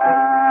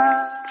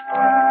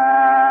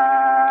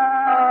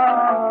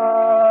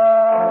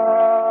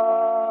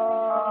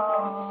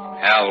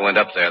 Hal went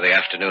up there the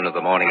afternoon of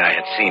the morning I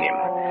had seen him.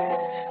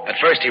 At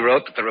first he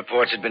wrote that the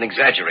reports had been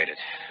exaggerated.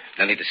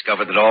 Then he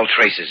discovered that all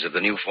traces of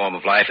the new form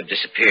of life had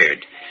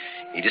disappeared.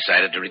 He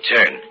decided to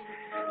return.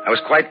 I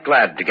was quite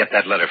glad to get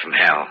that letter from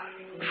Hal.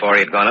 Before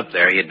he had gone up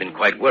there, he had been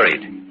quite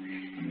worried.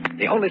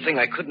 The only thing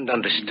I couldn't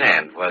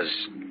understand was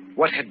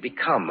what had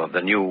become of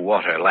the new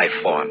water life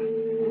form.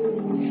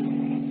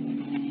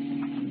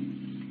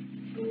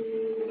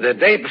 The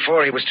day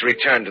before he was to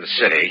return to the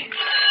city...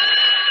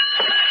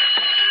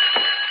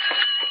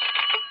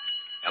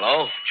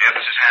 Hello? Jeff,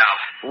 this is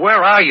Hal. Where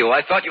are you?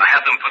 I thought you... I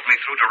had them put me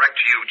through direct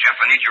to you, Jeff.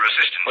 I need your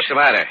assistance. What's the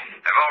matter?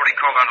 I've already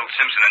called Arnold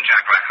Simpson and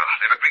Jack Rackle.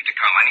 They've agreed to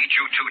come. I need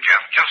you too,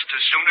 Jeff, just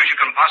as soon as you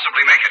can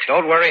possibly make it.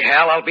 Don't worry,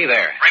 Hal. I'll be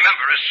there.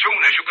 Remember, as soon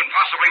as you can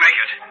possibly make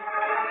it.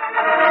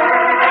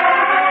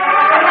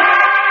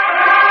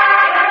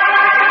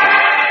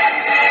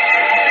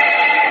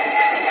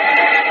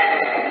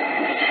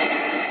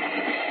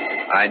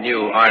 I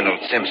knew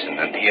Arnold Simpson,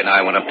 and he and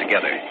I went up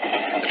together.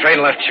 The train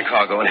left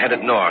Chicago and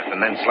headed north,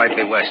 and then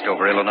slightly west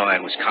over Illinois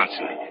and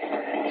Wisconsin.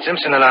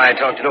 Simpson and I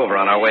talked it over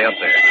on our way up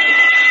there.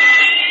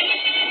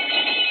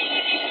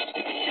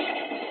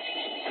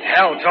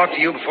 Hal talked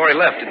to you before he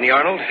left, didn't he,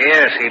 Arnold?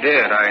 Yes, he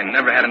did. I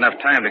never had enough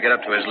time to get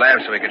up to his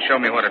lab so he could show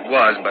me what it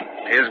was, but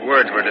his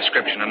words were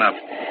description enough.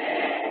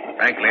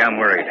 Frankly, I'm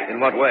worried. In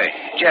what way?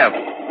 Jeff,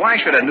 why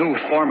should a new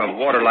form of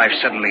water life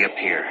suddenly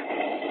appear?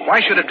 Why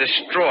should it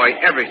destroy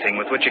everything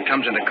with which it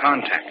comes into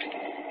contact?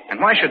 And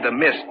why should the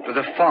mist or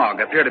the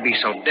fog appear to be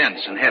so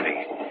dense and heavy?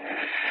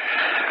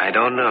 I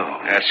don't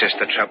know. That's just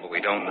the trouble. We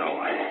don't know.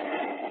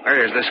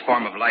 Where has this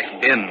form of life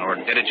been, or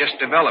did it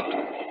just develop?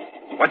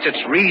 What's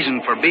its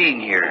reason for being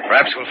here?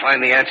 Perhaps we'll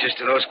find the answers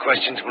to those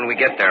questions when we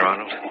get there,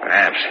 Arnold.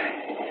 Perhaps.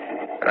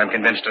 But I'm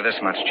convinced of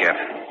this much, Jeff.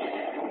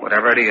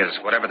 Whatever it is,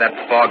 whatever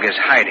that fog is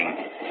hiding,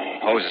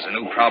 poses a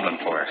new problem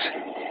for us.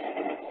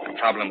 A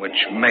problem which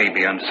may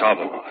be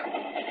unsolvable,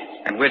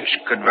 and which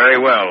could very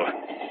well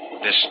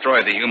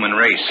destroy the human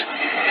race.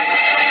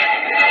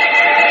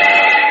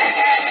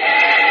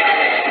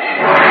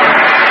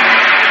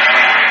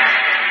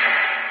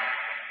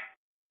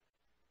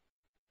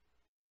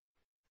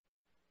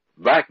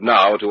 Back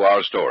now to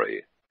our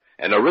story.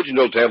 An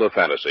original tale of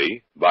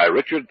fantasy by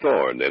Richard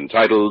Thorne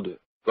entitled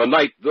The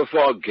Night the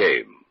Fog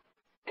Came.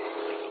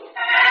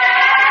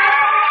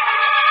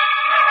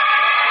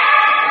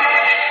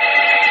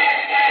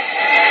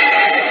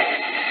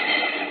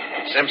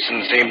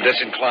 Simpson seemed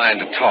disinclined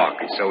to talk,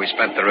 and so we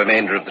spent the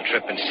remainder of the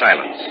trip in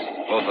silence,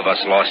 both of us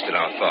lost in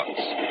our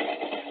thoughts.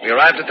 We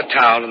arrived at the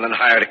town and then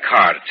hired a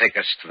car to take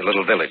us to the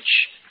little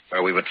village,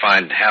 where we would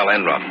find Hal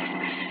Enrum.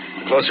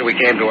 The closer we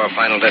came to our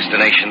final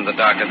destination, the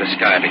darker the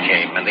sky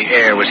became, and the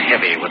air was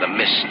heavy with a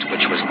mist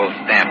which was both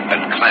damp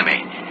and clammy.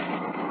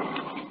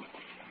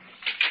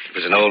 It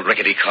was an old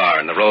rickety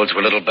car, and the roads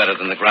were little better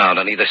than the ground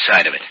on either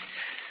side of it.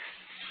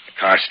 The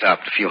car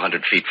stopped a few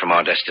hundred feet from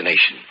our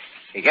destination.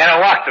 You gotta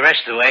walk the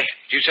rest of the way.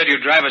 You said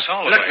you'd drive us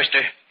all the Look, way. mister,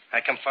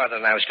 I come farther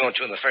than I was going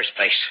to in the first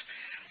place.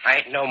 I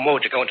ain't in no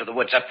mood to go into the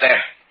woods up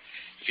there.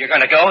 If you're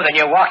gonna go, then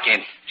you walk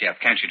in. Jeff,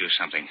 can't you do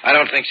something? I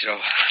don't think so.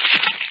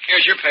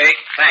 Here's your pay.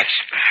 Thanks.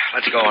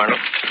 Let's go,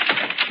 Arnold.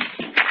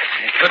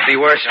 It could be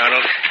worse,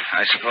 Arnold.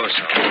 I suppose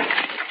so.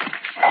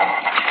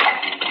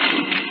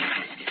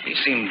 He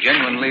seemed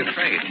genuinely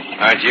afraid.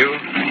 Aren't you?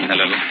 A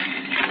little.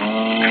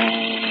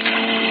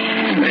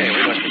 Hey,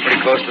 we must be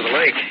pretty close to the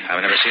lake.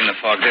 I've never seen the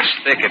fog this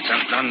thick. It's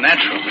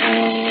unnatural.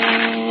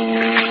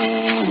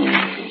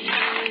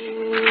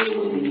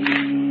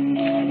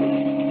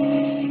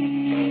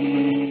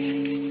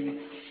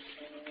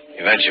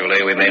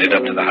 Eventually, we made it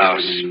up to the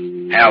house.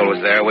 Hal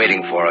was there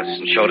waiting for us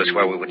and showed us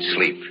where we would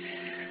sleep.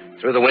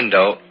 Through the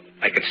window,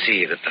 I could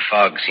see that the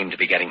fog seemed to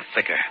be getting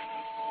thicker.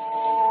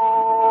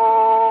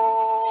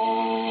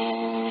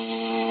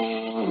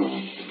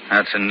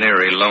 That's an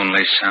eerie,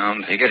 lonely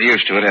sound. You get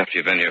used to it after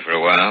you've been here for a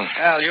while.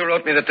 Hal, you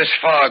wrote me that this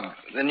fog,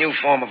 the new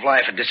form of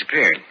life, had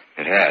disappeared.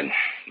 It had,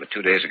 but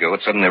 2 days ago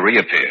it suddenly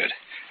reappeared.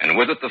 And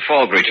with it, the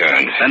fog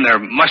returned. Then there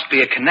must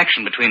be a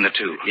connection between the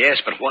two.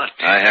 Yes, but what?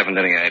 I haven't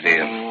any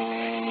idea.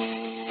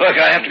 Look,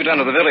 I have to go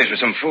down to the village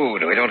for some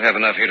food. We don't have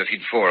enough here to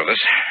feed 4 of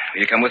us.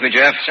 Will you come with me,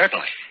 Jeff?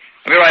 Certainly.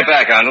 I'll be right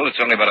back, Arnold. It's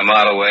only about a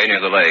mile away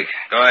near the lake.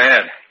 Go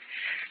ahead.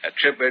 That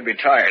trip made me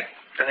tired.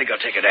 I think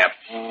I'll take a nap.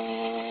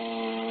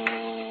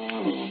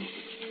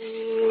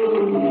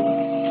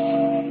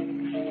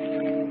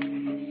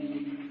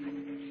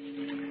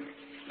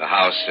 The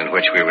house in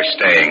which we were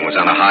staying was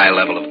on a high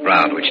level of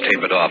ground which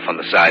tapered off on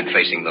the side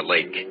facing the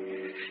lake.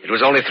 It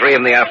was only 3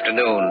 p.m,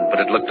 but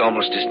it looked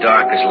almost as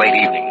dark as late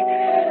evening.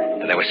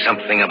 And there was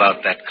something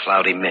about that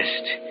cloudy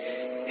mist.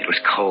 It was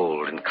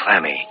cold and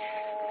clammy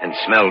and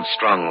smelled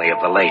strongly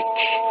of the lake.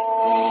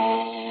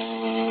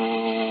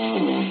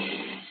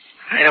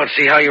 I don't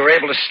see how you were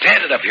able to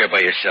stand it up here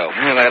by yourself.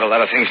 Well, I had a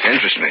lot of things to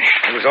interest me.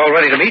 I was all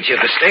ready to meet you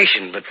at the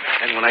station, but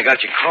then when I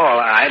got your call,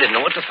 I didn't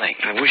know what to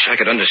think. I wish I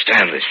could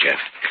understand this, Jeff.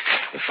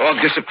 The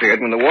fog disappeared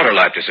when the water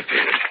life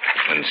disappeared.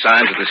 When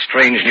signs of this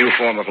strange new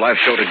form of life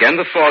showed again,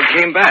 the fog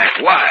came back.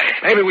 Why?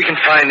 Maybe we can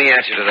find the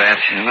answer to that.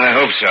 Well, I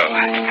hope so.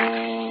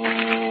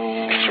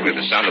 Actually,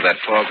 the sound of that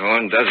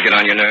foghorn does get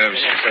on your nerves.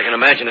 Yes, I can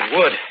imagine it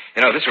would. You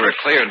know, if this were a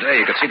clear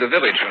day, you could see the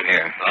village from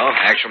here. Oh?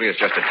 Actually, it's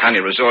just a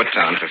tiny resort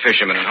town for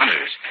fishermen and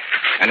hunters.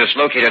 And it's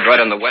located right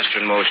on the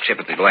westernmost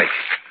tip of the lake.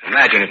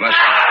 Imagine it must...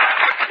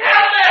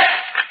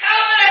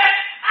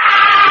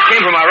 It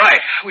came from our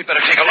right. We'd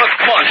better take a look.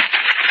 Come on.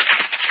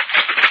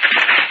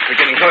 We're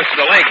getting close to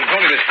the lake. It's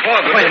only this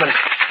fog. Wait a minute.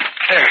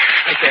 There,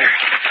 right there.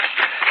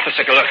 Let's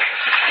take a look.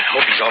 I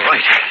hope he's all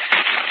right.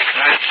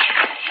 All right.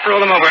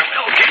 Roll him over.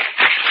 Okay.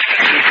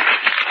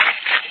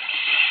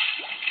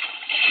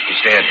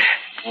 He's dead.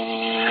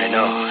 I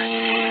know.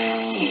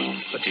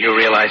 But do you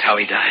realize how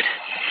he died?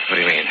 What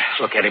do you mean?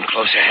 Look at him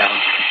closer, Hal.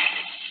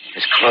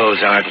 His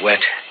clothes aren't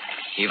wet.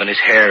 Even his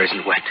hair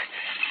isn't wet.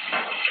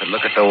 But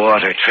look at the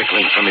water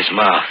trickling from his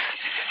mouth.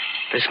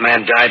 This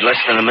man died less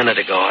than a minute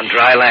ago on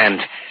dry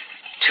land,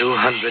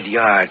 200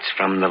 yards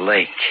from the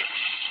lake.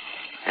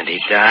 And he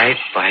died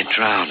by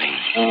drowning.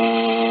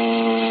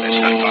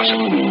 That's not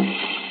possible.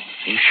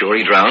 Are you sure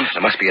he drowned?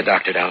 There must be a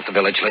doctor down at the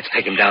village. Let's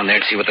take him down there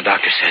and see what the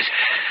doctor says.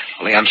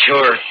 Only I'm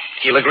sure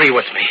he'll agree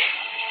with me.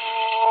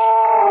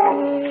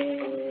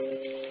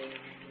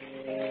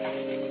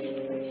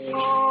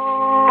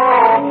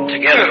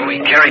 Together,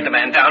 we carried the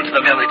man down to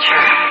the village.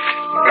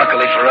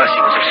 Luckily for us, he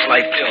was of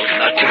slight build,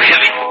 not too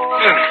heavy.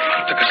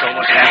 It took us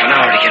almost half an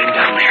hour to get him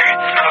down there.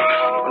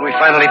 When we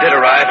finally did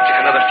arrive, it took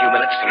another few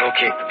minutes to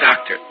locate the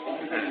doctor.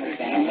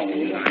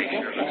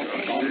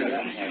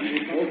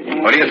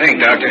 What do you think,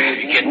 Doctor?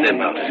 Get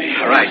them out of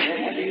here. All right.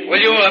 Will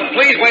you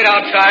please wait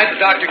outside? The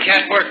doctor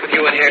can't work with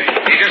you in here.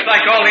 He's just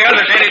like all the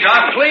others, ain't he,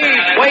 Doc?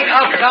 Please wait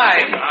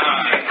outside.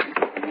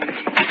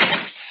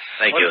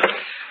 Thank you.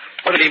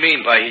 What did he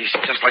mean by he's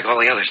just like all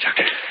the others,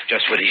 Doctor?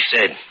 Just what he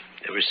said.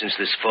 Ever since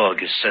this fog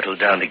has settled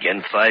down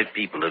again, 5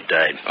 people have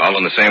died. All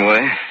in the same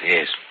way?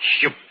 Yes.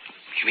 You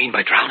mean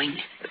by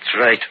drowning? That's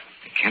right.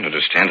 I can't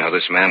understand how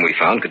this man we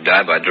found could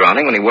die by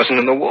drowning when he wasn't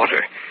in the water.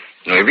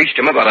 You know, we reached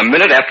him about a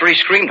minute after he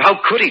screamed. How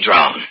could he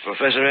drown?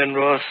 Professor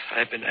Enroth,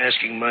 I've been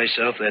asking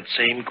myself that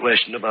same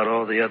question about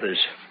all the others.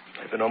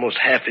 I've been almost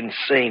half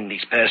insane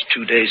these past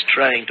 2 days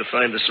trying to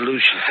find the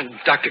solution.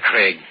 Dr.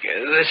 Craig,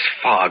 this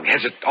fog,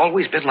 has it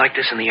always been like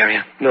this in the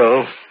area?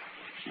 No,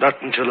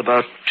 not until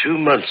about 2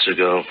 months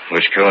ago.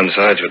 Which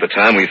coincides with the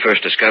time we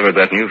first discovered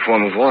that new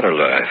form of water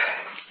life.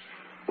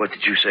 What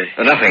did you say?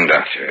 Nothing,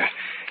 Doctor.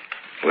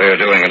 We're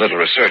doing a little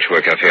research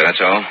work up here,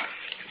 that's all.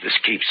 If this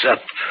keeps up,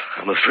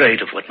 I'm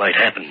afraid of what might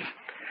happen.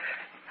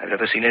 I've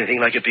never seen anything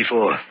like it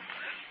before.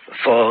 The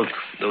fog,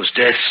 those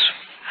deaths,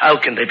 how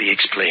can they be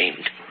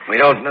explained? We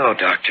don't know,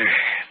 Doctor.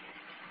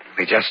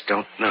 We just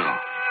don't know.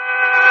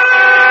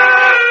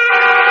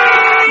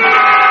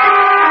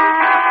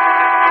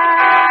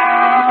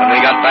 When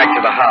we got back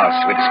to the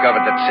house, we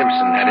discovered that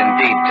Simpson had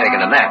indeed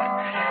taken a nap.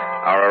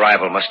 Our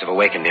arrival must have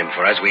awakened him,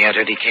 for as we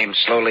entered, he came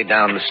slowly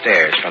down the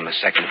stairs from the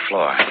second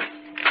floor.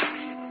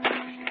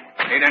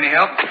 Need any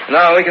help?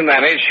 No, we can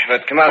manage,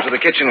 but come out to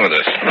the kitchen with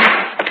us.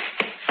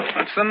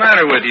 What's the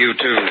matter with you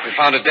two? We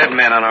found a dead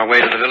man on our way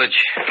to the village.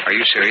 Are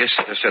you serious?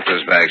 Just set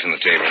those bags on the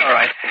table. All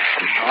right.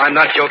 Oh, I'm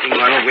not joking,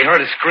 Arnold. We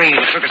heard a scream.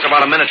 It took us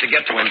about a minute to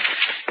get to him.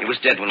 He was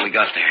dead when we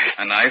got there.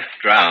 A knife?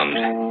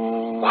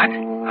 Drowned. What?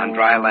 On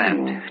dry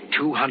land,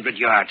 200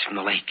 yards from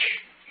the lake.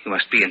 You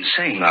must be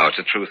insane. No, it's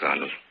the truth,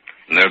 Arnold.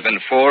 And there have been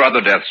 4 other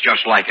deaths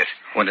just like it.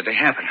 When did they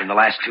happen? In the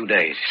last 2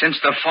 days. Since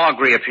the fog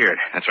reappeared.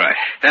 That's right.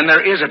 Then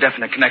there is a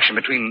definite connection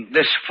between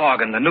this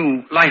fog and the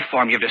new life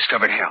form you've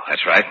discovered, Hale.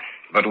 That's right.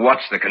 But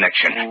what's the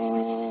connection?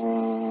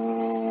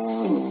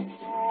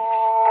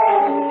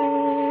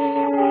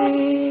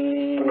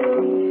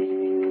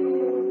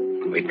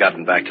 We'd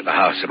gotten back to the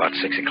house about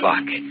 6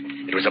 o'clock.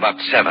 It was about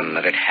 7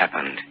 that it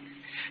happened.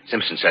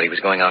 Simpson said he was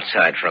going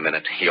outside for a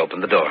minute. He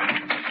opened the door.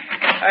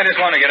 I just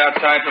want to get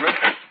outside for a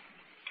minute.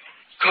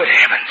 Good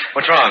heavens.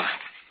 What's wrong?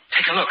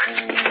 Take a look.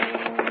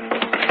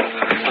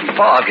 The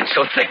fog is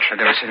so thick. I've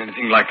never seen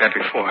anything like that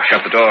before.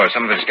 Shut the door.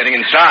 Some of it's getting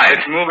inside.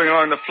 It's moving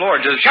along the floor.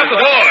 Just Shut the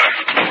door!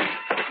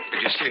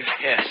 Did you see it?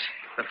 Yes.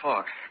 The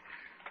fog.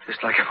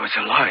 Just like it was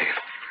alive.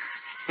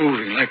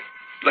 Moving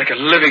like a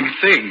living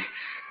thing.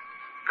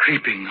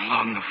 Creeping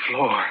along the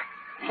floor.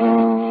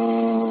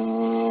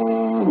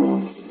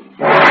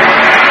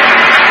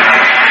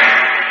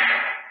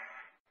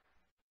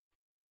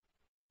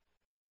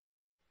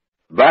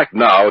 Back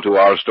now to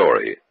our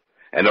story.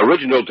 An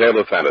original tale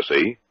of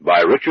fantasy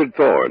by Richard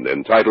Thorne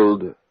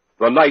entitled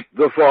The Night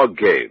the Fog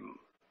Came.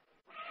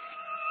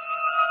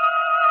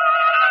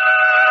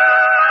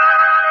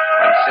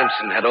 When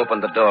Simpson had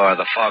opened the door,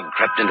 the fog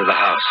crept into the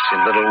house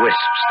in little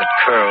wisps that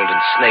curled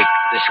and snaked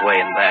this way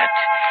and that.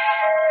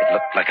 It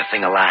looked like a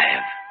thing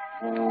alive.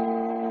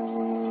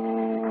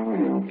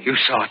 You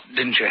saw it,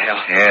 didn't you,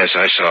 Hale? Yes,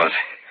 I saw it.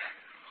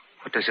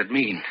 What does it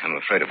mean? I'm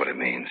afraid of what it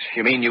means.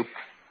 You mean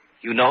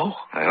you know?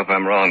 I hope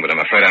I'm wrong, but I'm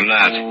afraid I'm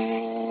not.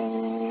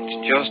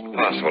 It's just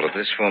possible that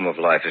this form of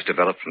life has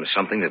developed from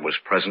something that was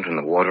present in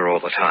the water all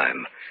the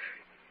time.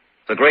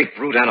 The great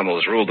brute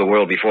animals ruled the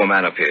world before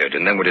man appeared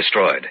and then were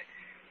destroyed.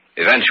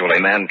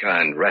 Eventually,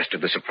 mankind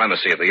wrested the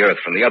supremacy of the earth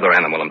from the other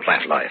animal and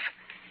plant life.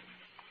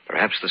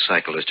 Perhaps the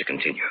cycle is to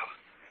continue.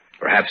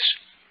 Perhaps,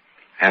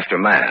 after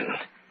man,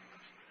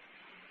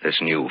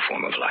 this new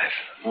form of life.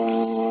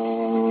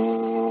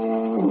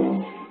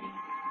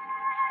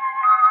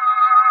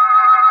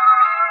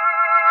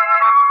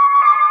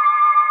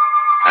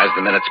 As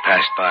the minutes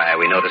passed by,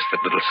 we noticed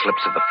that little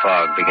slips of the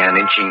fog began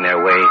inching their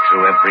way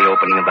through every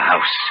opening of the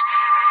house.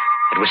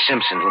 It was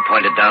Simpson who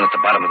pointed down at the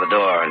bottom of the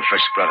door and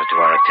first brought it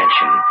to our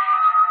attention.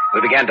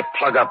 We began to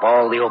plug up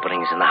all the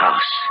openings in the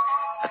house.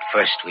 At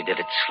first, we did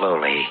it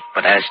slowly,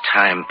 but as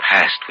time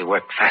passed, we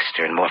worked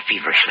faster and more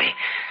feverishly.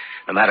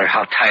 No matter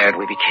how tired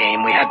we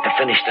became, we had to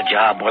finish the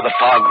job or the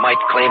fog might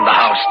claim the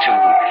house, too.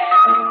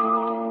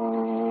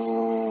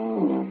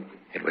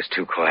 It was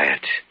too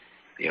quiet.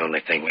 The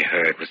only thing we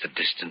heard was the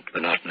distant,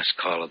 monotonous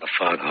call of the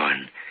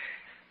foghorn.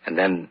 And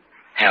then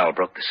Hal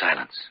broke the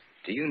silence.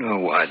 Do you know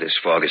why this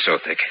fog is so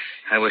thick?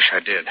 I wish I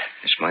did.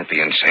 This might be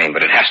insane,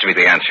 but it has to be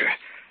the answer.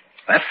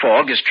 That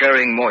fog is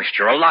carrying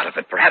moisture, a lot of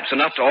it, perhaps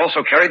enough to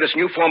also carry this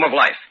new form of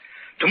life.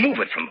 To move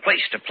it from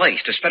place to place,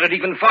 to spread it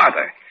even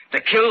farther. To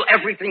kill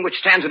everything which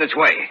stands in its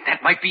way. That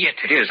might be it.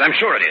 It is. I'm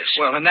sure it is.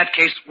 Well, in that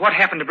case, what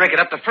happened to break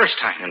it up the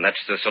first time? And that's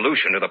the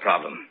solution to the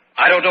problem.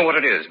 I don't know what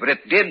it is, but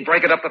it did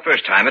break it up the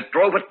first time. It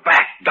drove it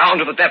back, down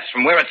to the depths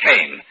from where it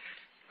came.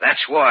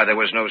 That's why there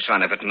was no sign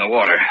of it in the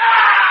water.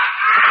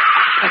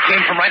 It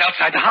came from right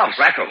outside the house.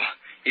 Racco.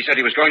 He said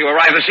he was going to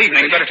arrive this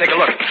evening. We better take a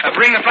look.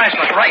 Bring the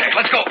flashlight. Right.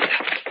 Let's go.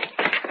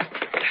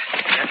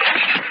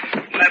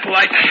 That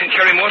light can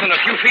carry more than a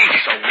few feet.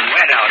 So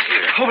wet out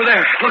here. Over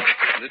there. Look.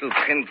 Little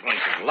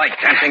pinpoints of light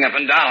dancing up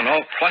and down,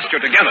 all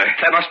clustered together.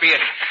 That must be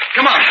it.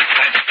 Come on.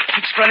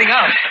 It's spreading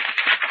out.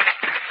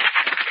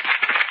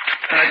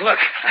 Look.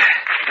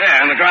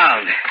 There, on the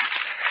ground.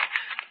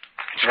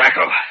 It's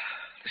Racco.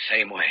 The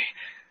same way.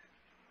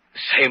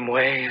 The same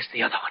way as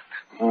the other one.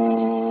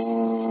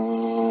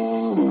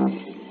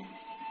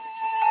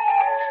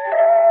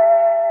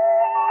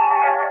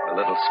 The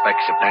little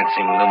specks of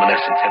dancing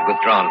luminescence had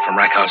withdrawn from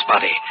Racco's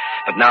body,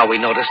 but now we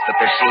noticed that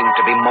there seemed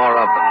to be more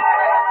of them.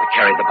 We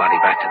carried the body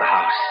back to the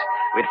house.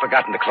 We'd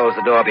forgotten to close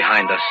the door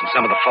behind us, and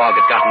some of the fog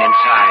had gotten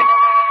inside.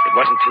 It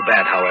wasn't too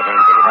bad, however,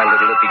 and little by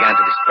little it began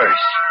to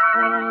disperse.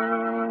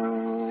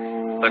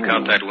 Look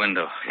out that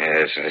window.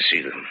 Yes, I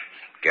see them.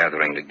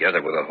 Gathering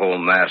together with a whole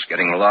mass,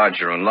 getting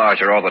larger and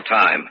larger all the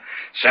time.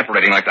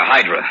 Separating like the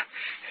Hydra.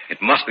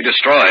 It must be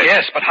destroyed.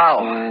 Yes, but how?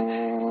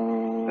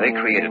 They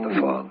created the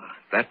fog.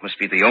 That must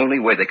be the only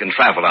way they can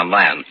travel on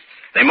land.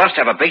 They must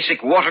have a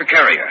basic water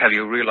carrier. Have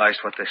you realized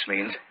what this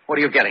means? What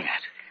are you getting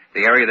at?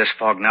 The area this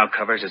fog now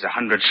covers is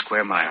 100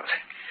 square miles.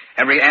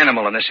 Every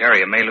animal in this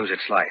area may lose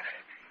its life.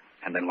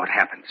 And then what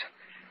happens?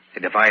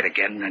 They divide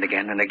again and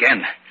again and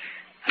again.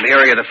 And the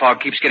area of the fog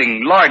keeps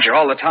getting larger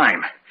all the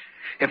time.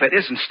 If it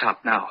isn't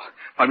stopped now,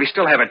 while we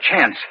still have a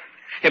chance,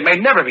 it may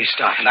never be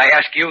stopped. And I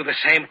ask you the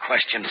same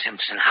question,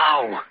 Simpson.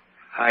 How?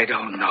 I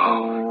don't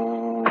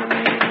know.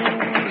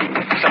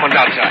 Someone's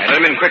outside.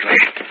 Let them in quickly.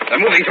 They're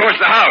moving towards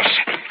the house.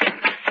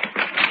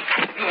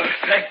 Oh,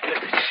 thank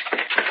goodness.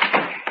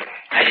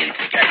 I didn't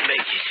think I'd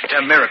make it. It's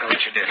a miracle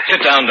that you did.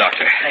 Sit down,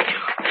 Doctor. Thank you.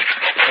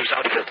 I was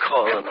out for a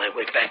call on my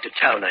way back to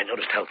town. I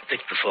noticed how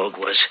thick the fog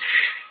was.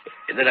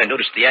 And then I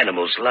noticed the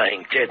animals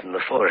lying dead in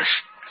the forest.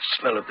 The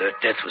smell of their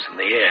death was in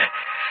the air.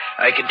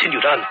 I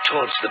continued on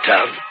towards the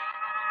town.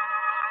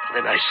 And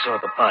then I saw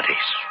the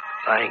bodies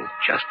lying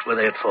just where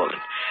they had fallen.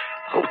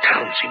 The whole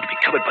town seemed to be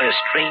covered by a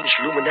strange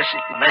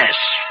luminescent mass,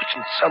 which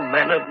in some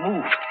manner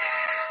moved.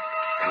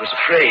 I was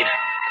afraid.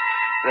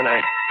 Then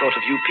I thought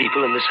of you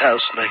people in this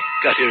house, and I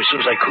got here as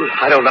soon as I could.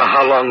 I don't know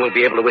how long we'll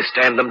be able to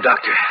withstand them,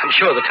 Doctor. I'm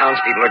sure the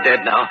townspeople are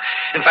dead now.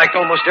 In fact,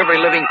 almost every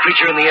living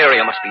creature in the area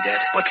must be dead.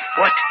 But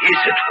what is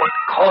it? What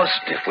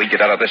caused it? If we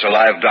get out of this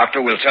alive, Doctor,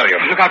 we'll tell you.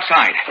 Look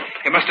outside.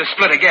 It must have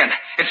split again.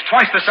 It's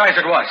twice the size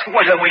it was.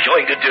 What are we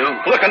going to do?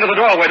 Look under the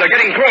doorway. They're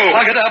getting through.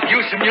 Plug it up.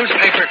 Use some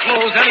newspaper,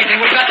 clothes, anything.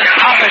 We've got to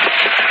stop it.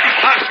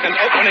 Constant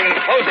opening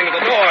and closing of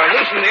the door.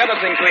 Loosen the other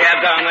things we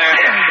have down there.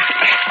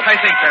 I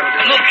think that'll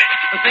do. Look,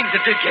 the things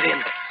that did get in.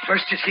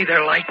 First you see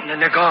their light, and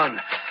then they're gone.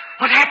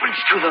 What happens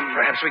to them?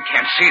 Perhaps we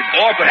can't see them.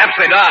 Or perhaps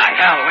they die.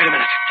 Hal, wait a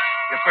minute.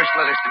 Your first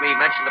letters to me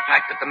mentioned the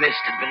fact that the mist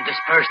had been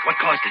dispersed. What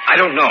caused it? I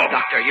don't know.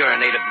 Doctor, you're a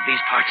native of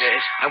these parts. Yes.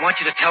 I want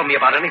you to tell me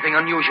about anything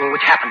unusual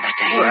which happened that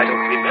day. Well, I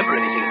don't remember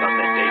anything about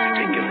that day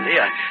particularly.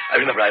 I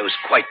remember I was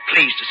quite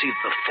pleased to see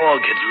that the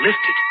fog had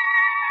lifted.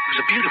 It was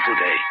a beautiful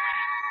day.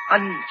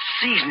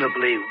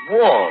 Unseasonably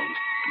warm.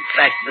 In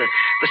fact,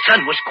 the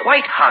sun was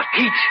quite hot.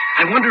 Heat.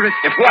 I wonder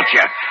if what,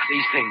 Jeff?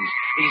 These things,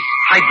 these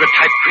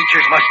Hydra-type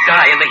creatures must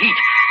die in the heat.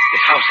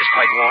 This house is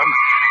quite warm.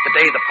 The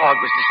day the fog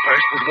was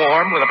dispersed was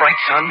warm with a bright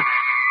sun.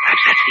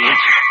 Perhaps that's the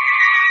answer.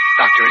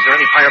 Doctor, is there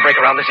any fire break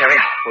around this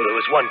area? Well, there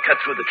was one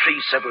cut through the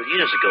trees several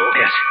years ago.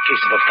 Yes. In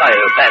case of a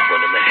fire, a bad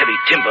one, in the heavy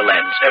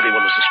timberlands.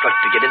 Everyone was instructed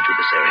to get into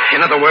this area.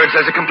 In other words,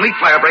 there's a complete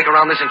fire break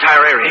around this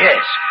entire area.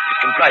 Yes. It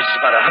comprises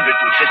about 150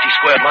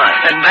 square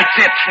miles. And that's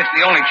it. It's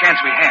the only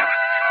chance we have.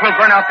 We'll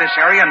burn out this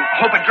area and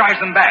hope it drives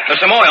them back. There's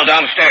some oil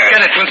downstairs.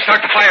 Get it. We'll start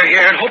the fire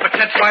here and hope it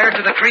sets fire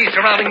to the trees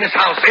surrounding this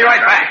house. Be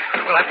right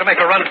back. We'll have to make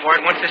a run for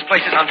it once this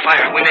place is on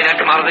fire. We may not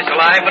come out of this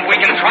alive, but we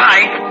can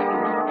try.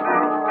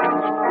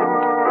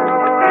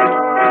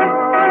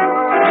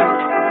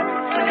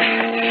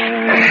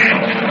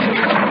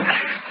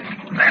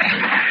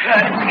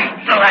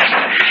 The last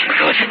one.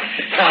 Good.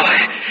 Now,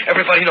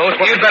 everybody knows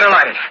what... You'd better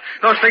light it.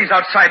 Those things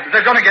outside,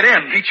 they're going to get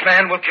in. Each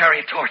man will carry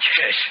a torch.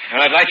 Yes. All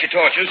right, light your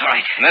torches. All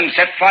right. And then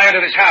set fire to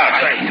this house.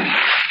 All right.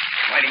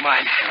 Lighting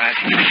mine. All right.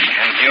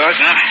 And yours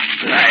now?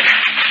 Right.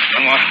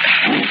 One more.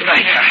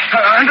 Right.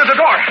 Under the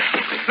door.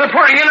 They're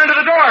pouring in under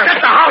the door.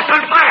 Set the house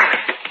on fire.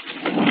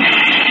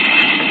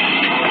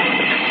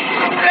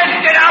 Let's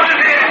get out of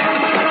here.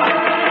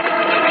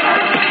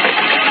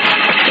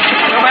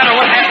 No matter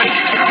what happens,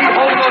 keep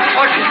holding those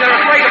torches. They're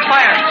afraid of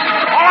fire.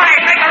 All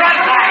right, make a run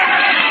for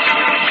it.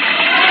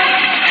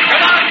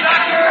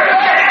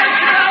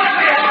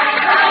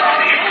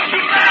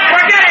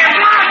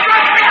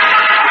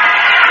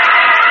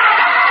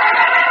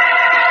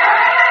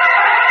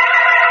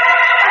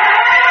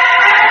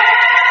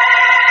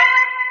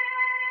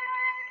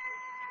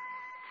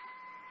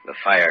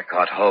 The fire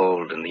caught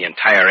hold and the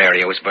entire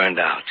area was burned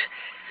out.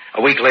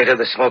 A week later,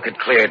 the smoke had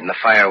cleared and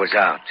the fire was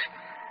out.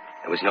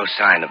 There was no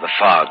sign of the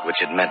fog, which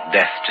had meant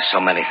death to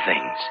so many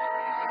things.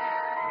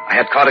 I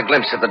had caught a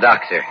glimpse of the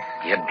doctor.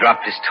 He had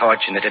dropped his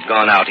torch and it had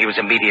gone out. He was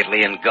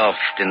immediately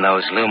engulfed in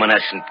those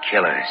luminescent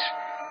killers.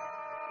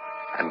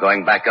 I'm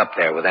going back up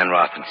there with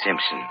Enroth and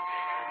Simpson.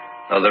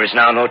 Though there is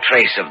now no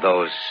trace of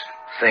those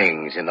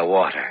things in the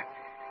water,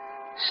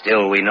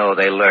 still we know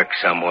they lurk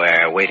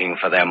somewhere waiting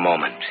for their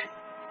moment.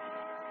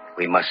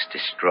 We must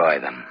destroy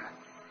them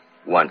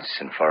once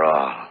and for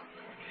all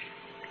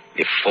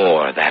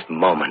before that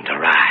moment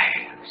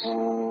arrives.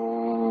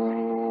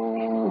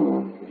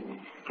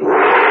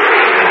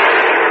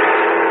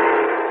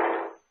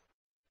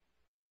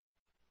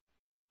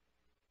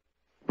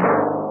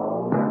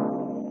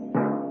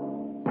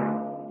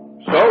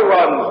 So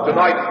runs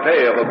tonight's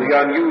tale of the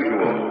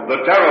unusual, the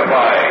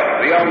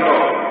terrifying, the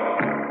unknown.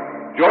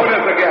 Join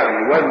us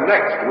again when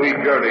next we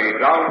journey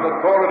down the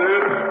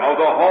corridors of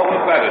the Hall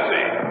of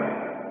Fantasy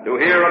to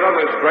hear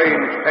another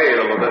strange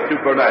tale of the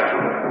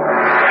supernatural.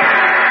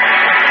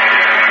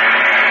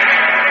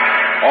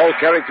 All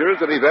characters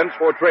and events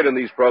portrayed in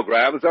these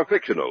programs are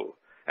fictional,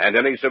 and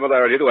any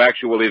similarity to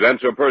actual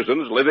events or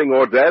persons, living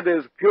or dead,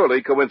 is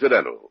purely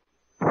coincidental.